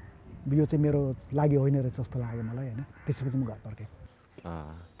यो चाहिँ मेरो लागि होइन रहेछ जस्तो लाग्यो मलाई होइन त्यसपछि म घर फर्केँ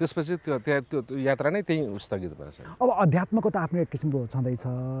त्यसपछि त्यो यात्रा नै त्यही स्थगित भएछ अब अध्यात्मको त आफ्नो एक किसिमको छँदैछ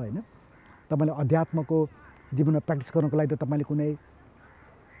होइन तपाईँले अध्यात्मको जीवनमा प्र्याक्टिस गर्नको लागि त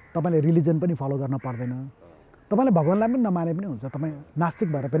तपाईँले रिलिजन पनि फलो गर्न पर्दैन तपाईँले भगवान्लाई पनि नमाने पनि हुन्छ तपाईँ नास्तिक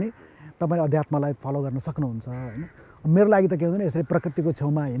भएर पनि तपाईँले अध्यात्मलाई फलो गर्न सक्नुहुन्छ होइन मेरो लागि त के हुँदैन यसरी प्रकृतिको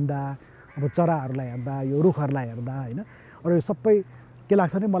छेउमा हिँड्दा अब चराहरूलाई हेर्दा यो रुखहरूलाई हेर्दा होइन र यो सबै के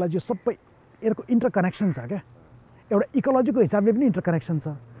लाग्छ भने मलाई यो सबै यसको इन्टरकनेक्सन छ क्या एउटा इकोलोजीको हिसाबले पनि इन्टरकनेक्सन छ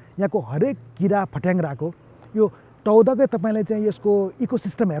यहाँको हरेक किरा फट्याङ्ग्राको यो टौदकै तपाईँले चाहिँ यसको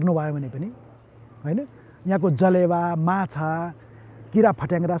इकोसिस्टम हेर्नुभयो भने पनि होइन यहाँको जलेवा माछा किरा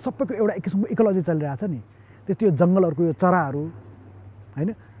फट्याङ्ग्रा सबैको एउटा एक किसिमको इकोलोजी चलिरहेछ नि। त्यो जङ्गलहरूको यो चराहरू हैन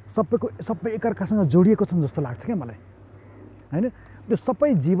सबै एकअर्कासँग जोडिएको छन् जस्तो लाग्छ क्या मलाई हैन। त्यो सबै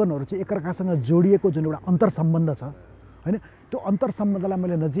जीवनहरू चाहिँ एकअर्कासँग जोडिएको जुन एउटा अन्तर्सम्बन्ध छ हैन, त्यो अन्तर्सम्बन्धलाई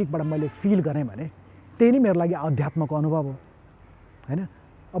मैले नजिकबाट मैले फिल गरेँ भने त्यही नै मेरो लागि अध्यात्मको अनुभव हो हैन।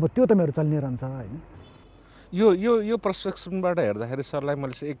 अब त्यो त मेरो चलिरहन्छ हैन। यो पर्सपेक्सनबाट हेर्दाखेरि सरलाई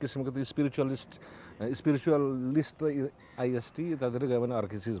मैले चाहिँ एक किसिमको त्यो स्पिरिचुअलिस्ट र आइएसटी यतातिर गयो भने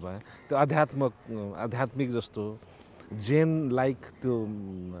अर्कै चिज भयो, त्यो आध्यात्मिक जस्तो जेन लाइक त्यो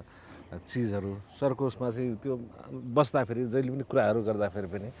चिजहरू सरको उसमा चाहिँ त्यो बस्दाखेरि जहिले पनि कुराहरू गर्दाखेरि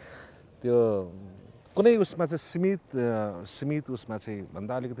पनि त्यो कुनै उसमा चाहिँ सीमित उसमा चाहिँ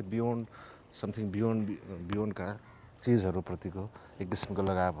भन्दा अलिकति बियोन्ड समथिङ बियोन्डका चिजहरूप्रतिको एक किसिमको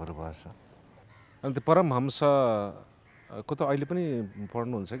लगावहरू भएछ। अनि त्यो परमहंसको त अहिले पनि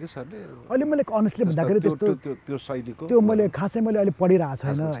पढ्नुहुन्छ कि सरले? अहिले मैले अनेस्टली भन्दाखेरि त्यस्तो त्यो शैलीको त्यो मैले खासै मैले अहिले पढिरहेको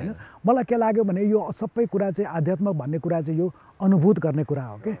छैन हैन। मलाई के लाग्यो भने यो सबै कुरा चाहिँ आध्यात्म भन्ने कुरा चाहिँ यो अनुभूत गर्ने कुरा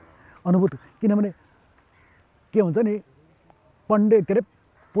हो के अनुभूत। किनभने के हुन्छ नि पण्डित के अरे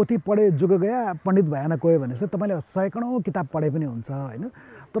पोथी पढे जुग गया पण्डित भएन गयो भने चाहिँ तपाईँले सयकडौँ किताब पढे पनि हुन्छ हैन।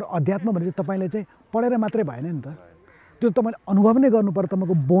 तर अध्यात्म भने चाहिँ तपाईँले चाहिँ पढेर मात्रै भएन नि त, त्यो तपाईँले अनुभव नै गर्नु पर्यो,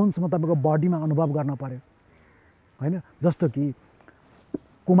 तपाईँको बोन्समा तपाईँको बडीमा अनुभव गर्न पर्यो हैन। जस्तो कि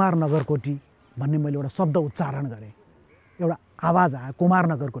कुमार नगरकोटी भन्ने मैले एउटा शब्द उच्चारण गरेँ, एउटा आवाज आयो कुमार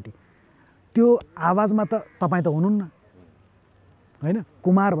नगरकोटी, त्यो आवाजमा त तपाईँ त हुनुहुन्न हैन।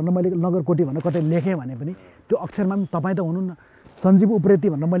 कुमार भनेर मैले नगरकोटी भनेर कतै लेखेँ भने पनि त्यो अक्षरमा पनि तपाईँ त हुनुहुन्न। सञ्जीव उप्रेती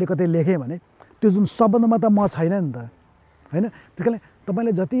भनेर मैले कतै लेखेँ भने त्यो जुन शब्दमा त म छैन नि त हैन। त्यस कारण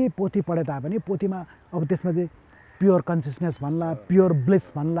तपाईँले जति पोथी पढे तापनि पोथीमा अब त्यसमा चाहिँ प्योर कन्सियसनेस भन्ला, प्योर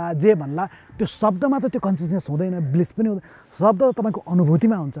ब्लिस भन्ला, जे भन्ला, त्यो शब्दमा त त्यो कन्सियसनेस हुँदैन, ब्लिस पनि हुँदैन। शब्द तपाईँको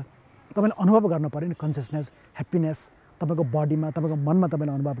अनुभूतिमा हुन्छ, तपाईँले अनुभव गर्नु पऱ्यो नि। कन्सियसनेस ह्याप्पिनेस तपाईँको बडीमा तपाईँको मनमा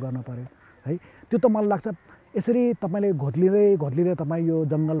तपाईँले अनुभव गर्नु पऱ्यो है। त्यो त मलाई लाग्छ यसरी तपाईँले घोत्लिँदै तपाईँ यो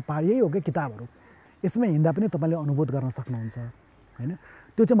जङ्गल पहाड यही हो क्या किताबहरू, यसमा हिँड्दा पनि तपाईँले अनुभूत गर्न सक्नुहुन्छ हैन।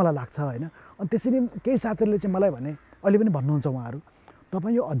 त्यो चाहिँ मलाई लाग्छ हैन। अनि त्यसरी केही साथीहरूले चाहिँ मलाई भने अहिले पनि भन्नुहुन्छ उहाँहरू,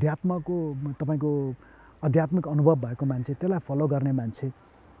 तपाईँ यो तपाईँको आध्यात्मिक अनुभव भएको मान्छे, त्यसलाई फलो गर्ने मान्छे,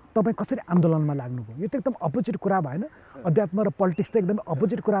 तपाईँ कसरी आन्दोलनमा लाग्नुभयो? यो त एकदम अपोजिट कुरा भएन? अध्यात्म र पोलिटिक्स त एकदमै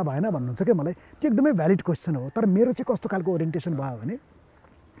अपोजिट कुरा भएन भन्नुहुन्छ क्या मलाई। त्यो एकदमै भ्यालिड क्वेसन हो। तर मेरो चाहिँ कस्तो खालको ओरिएन्टेसन भयो भने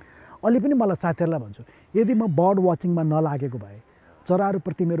अहिले पनि मलाई साथीहरूलाई भन्छु, यदि म बर्ड वाचिङमा नलागेको भए,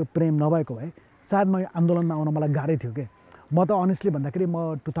 चराहरूप्रति मेरो प्रेम नभएको भए सायद म यो आन्दोलनमा आउन मलाई गाह्रै थियो क्या। म त अनेस्टली भन्दाखेरि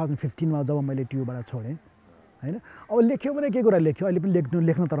म 2015मा जब मैले ट्युबाट छोडेँ हैन, अब लेख्यो भने के कुरा लेख्यो, अहिले पनि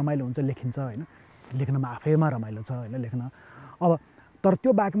लेख्न त रमाइलो हुन्छ, लेखिन्छ हैन, लेख्नमा आफैमा रमाइलो छ हैन लेख्न। अब तर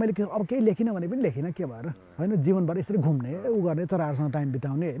त्यो बाहेक मैले अब केही लेखिनँ भने पनि लेखिनँ, के भएर हैन, जीवनभर यसरी घुम्ने गर्ने चराहरूसँग टाइम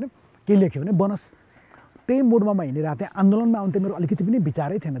बिताउने हैन, केही लेख्यो भने बनस। त्यही मुडमा म हिँडिरहेको थिएँ। आन्दोलनमा आउनु मेरो अलिकति पनि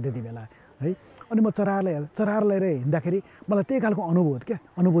विचारै थिएन त्यति बेला है। अनि म चराहरूलाई हिँड्दाखेरि मलाई त्यही खालको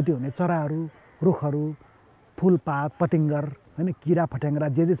अनुभूति हुने, चराहरू, रुखहरू, फुलपात, पतिङ्गर हैन, किरा फट्याङ्ग्रा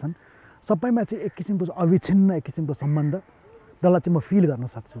जे छन् सबैमा चाहिँ एक किसिमको अविच्छिन्न एक किसिमको सम्बन्ध जसलाई चाहिँ म फिल गर्न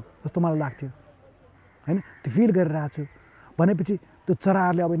सक्छु जस्तो मलाई लाग्थ्यो हैन। त्यो फिल गरिरहेको छु भनेपछि त्यो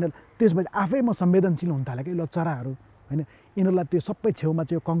चराहरूले अब यिनीहरू त्यसपछि आफै म संवेदनशील हुन थालेँ कि ल चराहरू हैन, यिनीहरूलाई त्यो सबै छेउमा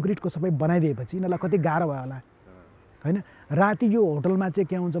चाहिँ यो कङ्क्रिटको सबै बनाइदिएपछि यिनीहरूलाई कति गाह्रो भयो होला हैन। राति यो होटलमा चाहिँ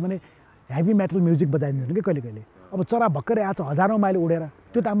के हुन्छ भने हेभी मेटल म्युजिक बजाइदिन्छन् कि कहिले। अब चरा भर्खरै आएको छ हजारौँ माइल उडेर,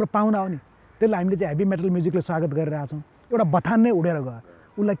 त्यो त हाम्रो पाहुना हो नि, त्यसलाई हामीले चाहिँ हेभी मेटल म्युजिकले स्वागत गरिरहेछौँ। एउटा बथान नै उडेर गयो,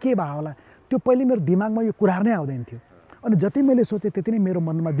 उसलाई के भयो होला, त्यो पहिले मेरो दिमागमा यो कुराहरू नै आउँदैन थियो। अनि जति मैले सोचेँ त्यति नै मेरो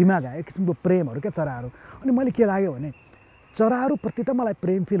मनमा दिमाग आयो, एक किसिमको प्रेमहरू क्या चराहरू। अनि मैले के लाग्यो भने चराहरूप्रति त मलाई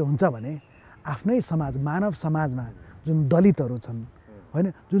प्रेम फिल हुन्छ भने आफ्नै समाज, मानव समाजमा जुन दलितहरू छन् हैन,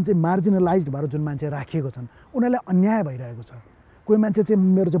 जुन चाहिँ मार्जिनलाइज भएर जुन मान्छे राखिएको छन्, उनीहरूलाई अन्याय भइरहेको छ। कोही मान्छे चाहिँ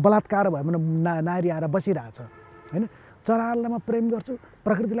मेरो चाहिँ बलात्कार भयो भने नारी आएर बसिरहेछ हैन। चराहरूलाई म प्रेम गर्छु,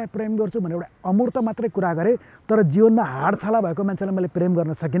 प्रकृतिलाई प्रेम गर्छु भने एउटा अमूर्त मात्रै कुरा गरेँ, तर जीवनमा हाडछाला भएको मान्छेलाई मैले प्रेम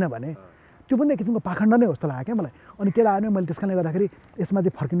गर्न सकिनँ भने त्यो पनि एक किसिमको पाखण्ड नै हो जस्तो लाग्यो क्या मलाई। अनि के लाग्यो भने मैले त्यस कारणले गर्दाखेरि यसमा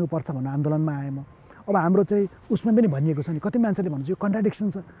चाहिँ फर्किनुपर्छ भनेर आन्दोलनमा आएँ म। अब हाम्रो चाहिँ उसमा पनि भनिएको छ नि, कति मान्छेले भन्छ यो कन्ट्राडिक्सन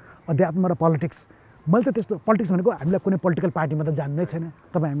छ अध्यात्म र पोलिटिक्स। मैले त त्यस्तो पोलिटिक्स भनेको हामीलाई कुनै पोलिटिकल पार्टीमा त जान्नै छैन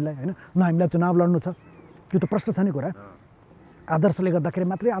तपाईँ हामीलाई हैन, न हामीलाई चुनाव लड्नु छ, त्यो त प्रश्न छ नि कुरा। आदर्शले गर्दाखेरि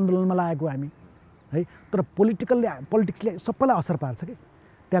मात्रै आन्दोलनमा लागेको हामी है। तर पोलिटिक्सले सबैलाई असर पार्छ कि।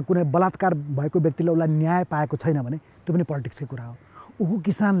 त्यहाँ कुनै बलात्कार भएको व्यक्तिले उसलाई न्याय पाएको छैन भने त्यो पनि पोलिटिक्सकै कुरा हो। ऊ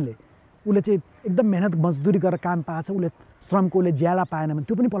किसानले उसले चाहिँ एकदम मेहनत मजदुरी गरेर काम पाएछ, उसले श्रमको उसले ज्याला पाएन भने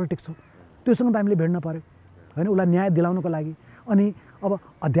त्यो पनि पोलिटिक्स हो। त्योसँग त हामीले भेट्न पऱ्यो हैन, उसलाई न्याय दिलाउनको लागि। अनि अब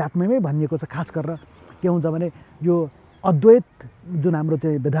अध्यात्ममै भनिएको छ खास गरेर के हुन्छ भने यो अद्वैत जुन हाम्रो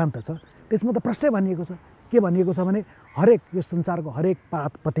चाहिँ वेदान्त छ त्यसमा त प्रष्टै भनिएको छ के भनिएको छ भने हरेक यो संसारको हरेक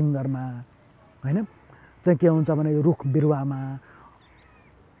पात पतिङ्गरमा हैन चाहिँ के हुन्छ भने रुख बिरुवामा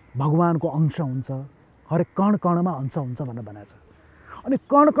भगवानको अंश हुन्छ, हरेक कण कणमा अंश हुन्छ भनेर भनेको छ। अनि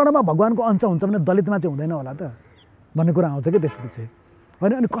कण कणमा भगवानको अंश हुन्छ भने दलितमा चाहिँ हुँदैन होला त भन्ने कुरा आउँछ कि त्यसपछि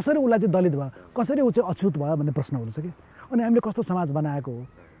होइन। अनि कसरी उसलाई चाहिँ दलित भयो, कसरी ऊ चाहिँ अछुत भयो भन्ने प्रश्न उठ्छ कि। अनि हामीले कस्तो समाज बनाएको हो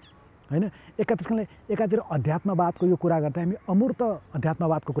होइन। एकातिर अध्यात्मवादको यो कुरा गर्दा हामी अमूर्त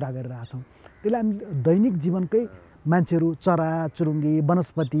अध्यात्मवादको कुरा गरिरहेछौँ। त्यसले हामी दैनिक जीवनकै मान्छेहरू चरा चुरुङ्गी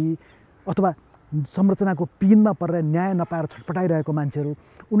वनस्पति अथवा संरचनाको पिनमा परेर न्याय नपाएर छटपटाइरहेको मान्छेहरू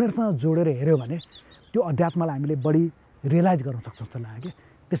उनीहरूसँग जोडेर हेऱ्यो भने त्यो अध्यात्मलाई हामीले बढी रियलाइज गर्न सक्छौँ जस्तो लाग्यो कि।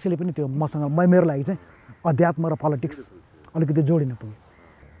 त्यसैले पनि त्यो मेरो लागि चाहिँ अध्यात्म र पोलिटिक्स अलिकति जोडिन पुग्यो।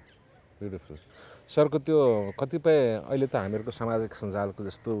 ब्युटिफुल सरको त्यो कतिपय अहिले त हामीहरूको सामाजिक सञ्जालको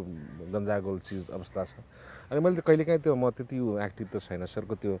जस्तो गन्जागोल चिज अवस्था छ। अनि मैले त कहिलेकाहीँ त्यो म त्यति एक्टिभ त छैन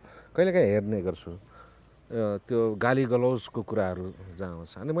सरको त्यो कहिलेकाहीँ हेर्ने गर्छु त्यो गाली गलौजको कुराहरू जहाँ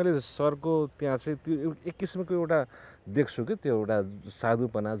आउँछ। अनि मैले सरको त्यहाँ चाहिँ त्यो एक किसिमको एउटा देख्छु कि त्यो एउटा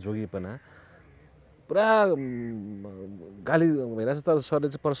साधुपना जोगीपना पुरा गाली भइरहेछ। तर सरले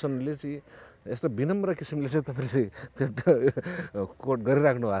चाहिँ पर्सनली चाहिँ यस्तो विनम्र किसिमले चाहिँ तपाईँले चाहिँ त्यो कोट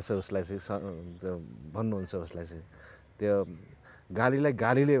गरिराख्नु भएको छ उसलाई चाहिँ त्यो भन्नुहुन्छ उसलाई चाहिँ त्यो गालीलाई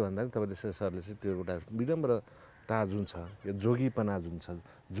गालीले भन्दा पनि तपाईँले सरले चाहिँ त्यो एउटा विनम्रता जुन छ यो जोगीपना जुन छ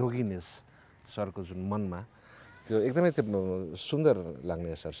जोगिनेस सरको जुन मनमा त्यो एकदमै त्यो सुन्दर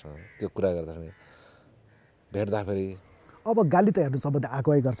लाग्ने सरसँग त्यो कुरा गर्दाखेरि भेट्दाखेरि। अब गाली त हेर्नुहोस् अब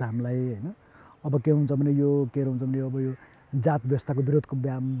आएकै गर्छ हामीलाई होइन। अब के हुन्छ भने यो के हुन्छ भने अब यो जात व्यवस्थाको विरोधको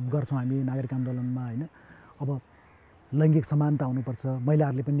गर्छौँ हामी नागरिक आन्दोलनमा होइन। अब लैङ्गिक समानता हुनुपर्छ,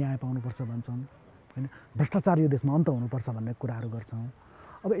 महिलाहरूले पनि न्याय पाउनुपर्छ भन्छौँ होइन। भ्रष्टाचार यो देशमा अन्त हुनुपर्छ भन्ने कुराहरू गर्छौँ।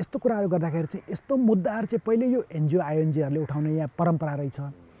 अब यस्तो कुराहरू गर्दाखेरि चाहिँ यस्तो मुद्दाहरू चाहिँ पहिले यो एनजिओ आइएनजिओहरूले उठाउने यहाँ परम्परा रहेछ।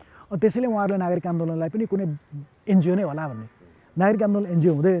 त्यसैले उहाँहरूले नागरिक आन्दोलनलाई पनि कुनै एनजिओ नै होला भन्ने, नागरिक आन्दोलन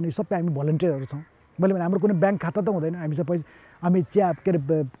एनजिओ हुँदैन, सबै हामी भलन्टियरहरू छौँ। मैले भने हाम्रो कुनै ब्याङ्क खाता त हुँदैन, हामी चाहिँ पैसा हामी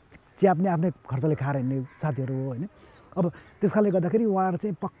चिया पनि आफ्नै खर्चले खाएर हिँड्ने साथीहरू हो होइन। अब त्यस कारणले गर्दाखेरि उहाँहरू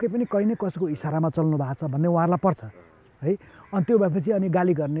चाहिँ पक्कै पनि कहीँ न कसैको इसारामा चल्नु भएको छ भन्ने उहाँहरूलाई पर्छ है। अनि त्यो भएपछि अनि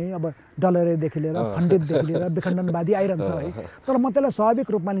गाली गर्ने अब डलरेदेखि लिएर पण्डितदेखि लिएर विखण्डनवादी आइरहन्छ है। तर म त्यसलाई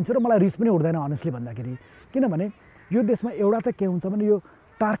स्वाभाविक रूपमा लिन्छु र मलाई रिस पनि उठ्दैन अनेस्टली भन्दाखेरि। किनभने यो देशमा एउटा त के हुन्छ भने यो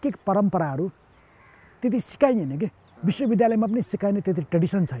तार्किक परम्पराहरू त्यति सिकाइएन कि, विश्वविद्यालयमा पनि सिकाइने त्यति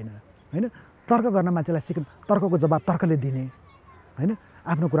ट्रेडिसन छैन होइन। तर्क गर्न मान्छेलाई सिक्नु, तर्कको जवाब तर्कले दिने होइन,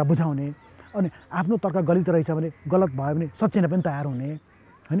 आफ्नो कुरा बुझाउने। अनि आफ्नो तर्क गलत रहेछ भने गलत भयो भने सच्याउन पनि तयार हुने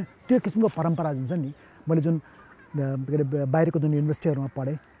होइन। त्यो किसिमको परम्परा जुन छ नि, मैले जुन के अरे बाहिरको जुन युनिभर्सिटीहरूमा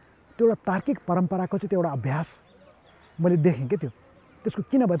पढेँ त्यो एउटा तार्किक परम्पराको चाहिँ त्यो एउटा अभ्यास मैले देखेँ कि। त्यसको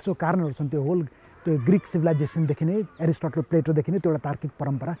किन भयो त्यसको कारणहरू छन्। त्यो होल त्यो ग्रिक सिभिलाइजेसनदेखि नै एरिस्टोटल प्लेटोदेखि नै त्यो एउटा तार्किक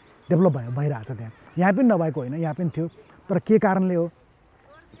परम्परा डेभलप भइरहेको छ त्यहाँ। यहाँ पनि नभएको होइन, यहाँ पनि थियो। तर के कारणले हो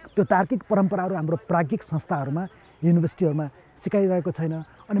त्यो तार्किक परम्पराहरू हाम्रो प्राज्ञिक संस्थाहरूमा युनिभर्सिटीहरूमा सिकाइरहेको छैन।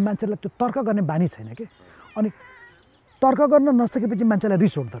 अनि मान्छेलाई त्यो तर्क गर्ने बानी छैन कि। अनि तर्क गर्न नसकेपछि मान्छेलाई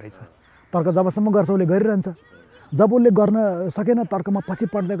रिस उठ्दो रहेछ। तर्क जबसम्म गर्छ उसले गरिरहन्छ, जब उसले गर्न सकेन तर्कमा पछि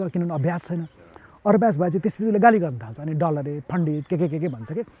पर्दै गयो किनभने अभ्यास छैन। अभ्यास भएपछि त्यसपछि उसले गाली गर्न थाल्छ। अनि डलरे पण्डित के भन्छ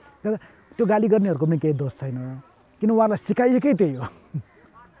कि। त्यो गाली गर्नेहरूको पनि केही दोष छैन, किन उहाँलाई सिकाइएकै त्यही हो।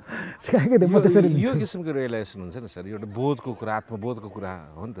 सिकाएकै त्यही। म त्यसरी यो किसिमको रियलाइजेसन हुन्छ नि सर, एउटा बोधको कुरा आत्मबोधको कुरा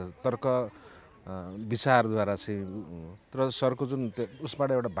हो नि त। तर्क विचारद्वारा चाहिँ तर सरको जुन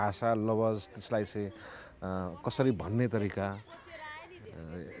उसबाट एउटा भाषा लवज त्यसलाई चाहिँ कसरी भन्ने तरिका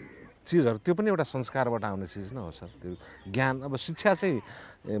चिजहरू त्यो पनि एउटा संस्कारबाट आउने चिज न हो सर। त्यो ज्ञान अब शिक्षा चाहिँ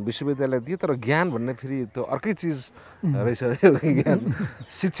विश्वविद्यालय दिए तर ज्ञान भन्ने फेरि त्यो अर्कै चिज रहेछ। ज्ञान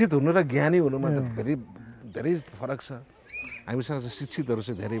शिक्षित हुनु र ज्ञानी हुनुमा त फेरि धेरै फरक छ। हामीसँग चाहिँ शिक्षितहरू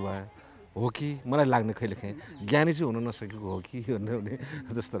चाहिँ धेरै भयो हो कि मलाई लाग्ने कहिलेकाहीँ ज्ञानी चाहिँ हुन नसकेको हो कि भन्ने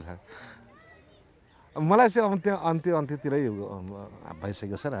जस्तो लाग्छ मलाई चाहिँ। अब त्यहाँ अन्त्यतिरै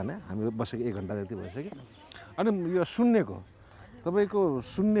भइसक्यो सर होइन, हामी बसेको 1 घन्टा जति भइसक्यो। अनि यो सुन्नेको तपाईँको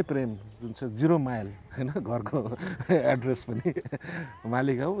सुन्ने प्रेम जुन छ 0 माइल होइन, घरको एड्रेस पनि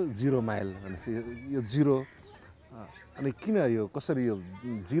मालिक हौ 0 माइल भनेपछि यो 0 अनि किन यो कसरी यो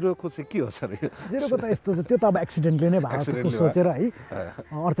 0को चाहिँ के हो सर? 0को त यस्तो छ, त्यो त अब एक्सिडेन्टली नै भयो त्यस्तो सोचेर है।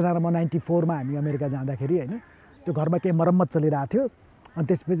 अर्चना र म 94 मा हामी अमेरिका जाँदाखेरि होइन त्यो घरमा केही मरम्मत चलिरहेको थियो। अनि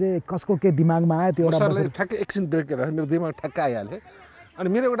त्यसपछि कसको के दिमागमा आयो त्यो एउटा ठ्याक्कै एकछिन ब्रेक गरेर मेरो दिमाग ठ्याक्क आइहाल्यो। अनि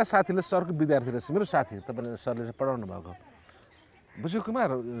मेरो एउटा साथीले सरको विद्यार्थी रहेछ, मेरो साथी तपाईँले सरले चाहिँ पढाउनु भएको बुझ्यो कुमार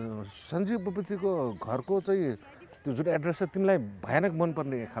सञ्जीव उप्रेतीको घरको चाहिँ त्यो जुन एड्रेस छ तिमीलाई भयानक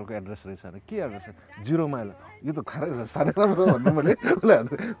मनपर्ने खालको एड्रेस रहेछ अरे के एड्रेस छ 0 माइल यो त खरै साह्रै राम्रो भन्नु मैले उसलाई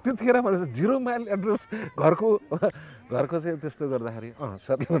त्यतिखेर मैले 0 माइल एड्रेस घरको चाहिँ त्यस्तो गर्दाखेरि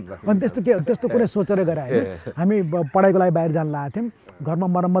सरले भन्नुभएको अनि त्यस्तो कुनै सोचेर गरे होइन हामी पढाइको लागि बाहिर जान लागेको थियौँ घरमा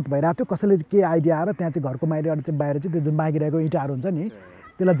मर्मत भइरहेको थियो कसैले के आइडिया आएर त्यहाँ चाहिँ घरको बाहिर चाहिँ त्यो जुन बाँकिरहेको इँटाहरू हुन्छ नि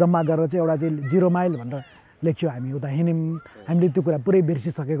त्यसलाई जम्मा गरेर चाहिँ एउटा चाहिँ 0 माइल भनेर लेख्यो हामी उता हिँड्यौँ हामीले त्यो कुरा पुरै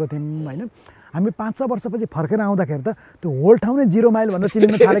बिर्सिसकेको थियौँ होइन हामी 5-6 वर्षपछि फर्केर आउँदाखेरि त त्यो होल ठाउँ नै 0 माइल भनेर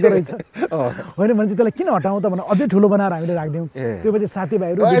चिनिन थालेको रहेछ होइन भने चाहिँ त्यसलाई किन हटाउँ त भनेर अझै ठुलो बनाएर हामीले राखिदियौँ त्यो पछि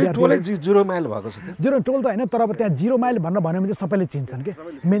साथीभाइहरू विद्यार्थीले 0 माइल भएको छ त्यो 0 टोल त होइन तर अब त्यहाँ 0 माइल भनेर भन्यो भने चाहिँ सबैले चिन्छन् कि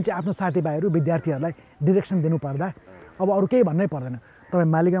मेन चाहिँ आफ्नो साथीभाइहरू विद्यार्थीहरूलाई डिरेक्सन दिनु पर्दा अब अरू केही भन्नै पर्दैन तपाईँ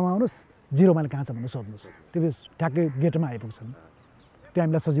मालिगाउँमा आउनुहोस् 0 माइल कहाँ छ भनेर सोध्नुहोस् त्यो ठ्याक्कै गेटमा आइपुग्छन् त्यो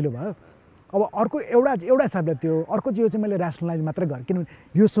हामीलाई सजिलो भयो अब अर्को एउटा हिसाबले त्यो अर्को चिज चाहिँ मैले ऱ्यासनलाइज मात्रै गरेँ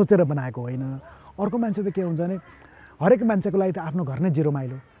किनभने यो सोचेर बनाएको होइन अर्को मान्छे त के हुन्छ भने हरेक मान्छेको लागि त आफ्नो घर नै 0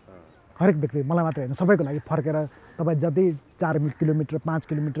 माइल हो हरेक व्यक्ति मलाई मात्रै होइन सबैको लागि फर्केर तपाईँ जति 4 किलोमिटर 5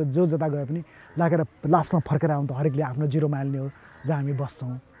 किलोमिटर जो जता गए पनि लागेर लास्टमा फर्केर आउनु त हरेकले आफ्नो 0 माइल नै हो जहाँ हामी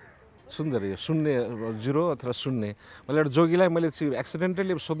बस्छौँ सुन्दर यो शून्य 0 अथवा शून्य मैले एउटा जोगीलाई मैले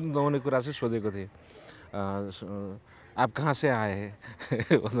एक्सिडेन्टली सोध्नु नहुने कुरा चाहिँ सोधेको थिएँ आप कहाँ से आए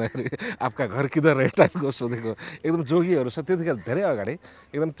भन्दाखेरि आपका घर किधर है टाइपको सोधेको एकदम जोगीहरू छ त्यतिखेर धेरै अगाडि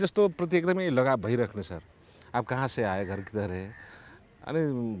एकदम त्यस्तो प्रति एकदमै लगाव भइराख्ने सर आप कहाँ से आए घर किधर है अनि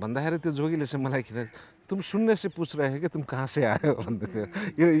भन्दाखेरि त्यो जोगीले चाहिँ मलाई किन तुम शून्य से पूछ रहे कि तुम कहाँ से आयो भन्दै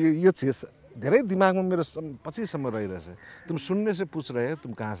थियो यो चिज धेरै दिमागमा मेरो पछिसम्म रहिरहेछ तुम शून्य से पूछ रहे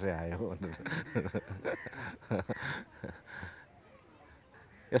तुम कहाँ से आयो भनेर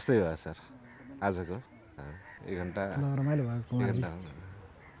यस्तै भयो सर आजको 1 घन्टा रमाइलो भयो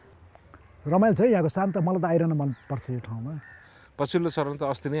रमाइलो छ यहाँको शान्त मलाई त आइरहन मनपर्छ यो ठाउँमा पछिल्लो चरण त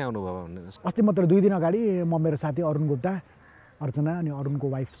अस्ति नै आउनुभयो भन्ने अस्ति मात्र 2 दिन अगाडि म मेरो साथी अरुण गुप्ता अर्चना अनि अरुणको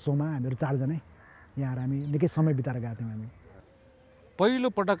वाइफ सोमा हामीहरू 4 जनै यहाँ हामी निकै समय बिताएर गएको थियौँ हामी पहिलो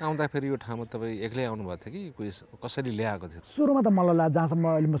पटक आउँदाखेरि यो ठाउँमा तपाईँ एक्लै आउनुभएको थियो कि कोही कसरी ल्याएको थियो सुरुमा त मलाई जहाँसम्म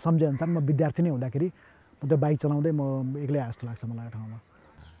अहिले म सम्झे अनुसार म विद्यार्थी नै हुँदाखेरि म त्यो बाइक चलाउँदै म एक्लै आए जस्तो लाग्छ मलाई ठाउँमा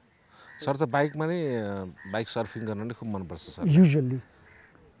सर त बाइकमा नै बाइक सर्फिङ गर्न नै खुब मनपर्छ सर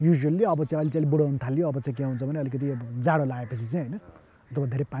युजुअल्ली अब चाहिँ अलिक बुढो हुन थाल्यो अब चाहिँ के हुन्छ भने अलिकति जाडो लागेपछि चाहिँ होइन अथवा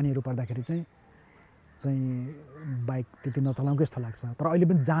धेरै पानीहरू पर्दाखेरि चाहिँ बाइक त्यति नचलाउँ जस्तो लाग्छ तर अहिले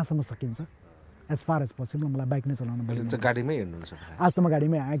पनि जहाँसम्म सकिन्छ एज फार एज पोसिबल मलाई बाइक नै चलाउनु पर्छ गाडीमै हिँड्नुहुन्छ आज त म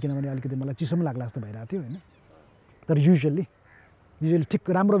गाडीमै आएँ किनभने अलिकति मलाई चिसो पनि लाग्ला जस्तो भइरहेको थियो होइन तर युजुअल्ली ठिक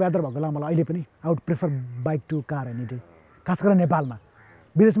राम्रो वेदर भएको बेला मलाई अहिले पनि I would prefer bike to car any day खास गरेर नेपालमा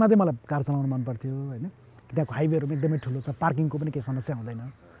विदेशमा चाहिँ मलाई कार चलाउनु मन पर्थ्यो होइन त्यहाँको हाइवेहरू पनि एकदमै ठुलो छ पार्किङको पनि केही समस्या हुँदैन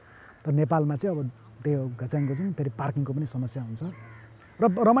तर नेपालमा चाहिँ अब त्यही हो घच्याङ फेरि पार्किङको पनि समस्या हुन्छ र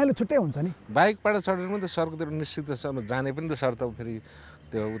रमाइलो छुट्टै हुन्छ नि बाइकबाट चढेर पनि त सरको निश्चित जाने पनि त सर त फेरि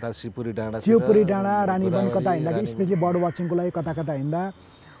त्यो उता शिवपुरी डाँडा रानीवन कता हिँड्दाखेरि स्पेसली बर्ड वाचिङको लागि कता हिँड्दा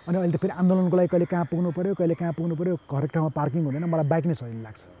अनि अहिले त फेरि आन्दोलनको लागि कहिले कहाँ पुग्नु पऱ्यो हरेक ठाउँमा पार्किङ हुँदैन मलाई बाइक नै सजिलो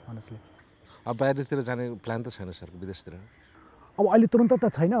लाग्छ अनेस्टली अब बाहिरतिर जाने प्लान त छैन सर विदेशतिर अब अहिले तुरन्त त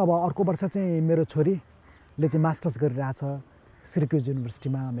छैन अब अर्को वर्ष चाहिँ मेरो छोरीले चाहिँ मास्टर्स गरिरहेछ सिरक्युज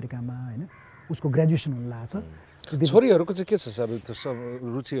युनिभर्सिटीमा अमेरिकामा होइन उसको ग्रेजुएसन हुन लागेको छ छोरीहरूको चाहिँ के छ सर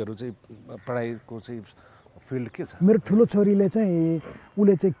रुचिहरू चाहिँ पढाइको चाहिँ फिल्ड के छ मेरो ठुलो छोरीले चाहिँ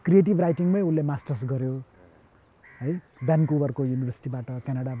उसले चाहिँ क्रिएटिभ राइटिङमै उसले मास्टर्स गर्यो है भ्यान्कुभरको युनिभर्सिटीबाट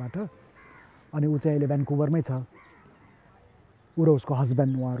क्यानाडाबाट अनि ऊ चाहिँ अहिले भ्यान्कुभरमै छ ऊ र उसको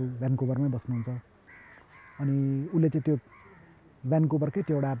हस्बेन्ड उहाँहरू भ्यान्कुभरमै बस्नुहुन्छ अनि उसले चाहिँ त्यो भ्यान्कुभरकै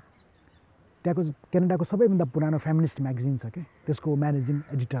त्यो एउटा त्यहाँको क्यानाडाको सबैभन्दा पुरानो फेमिनिस्ट म्यागजिन छ कि त्यसको म्यानेजिङ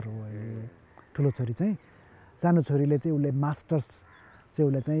एडिटर हो ठुलो छोरी चाहिँ सानो छोरीले चाहिँ उसले मास्टर्स चाहिँ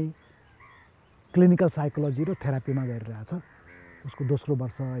उसले चाहिँ क्लिनिकल साइकोलोजी र थेरापीमा गरिरहेछ उसको दोस्रो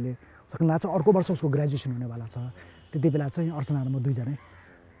वर्ष अहिले सक्न लाग्छ अर्को वर्ष उसको ग्रेजुएसन हुनेवाला छ त्यति बेला चाहिँ अर्चना र म 2 जनै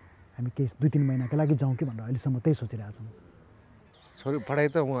हामी केही 2-3 महिनाको लागि जाउँ कि भनेर अहिलेसम्म त्यही सोचिरहेको छौँ छोरी पढाइ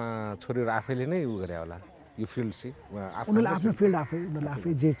त उहाँ छोरीहरू आफैले नै उ गरे होला यो फिल्ड चाहिँ उनीहरूले आफ्नो फिल्ड उनीहरूले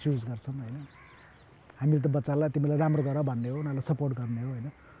आफै जे चुज गर्छन् होइन हामीले त बच्चालाई तिमीलाई राम्रो गर भन्ने हो उनीहरूलाई सपोर्ट गर्ने हो होइन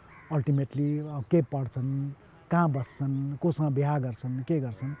अल्टिमेटली के पढ्छन् कहाँ बस्छन् कोसँग बिहा गर्छन् के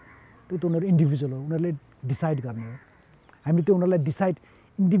गर्छन् त्यो त उनीहरू इन्डिभिजुअल हो उनीहरूले डिसाइड गर्ने हो हामीले त्यो उनीहरूलाई डिसाइड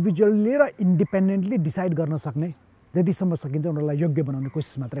इन्डिभिजुअली र इन्डिपेन्डेन्टली डिसाइड गर्न सक्ने जतिसम्म सकिन्छ उनीहरूलाई योग्य बनाउने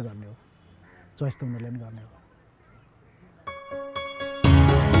कोसिस मात्रै गर्ने हो चोइस त उनीहरूले पनि गर्ने हो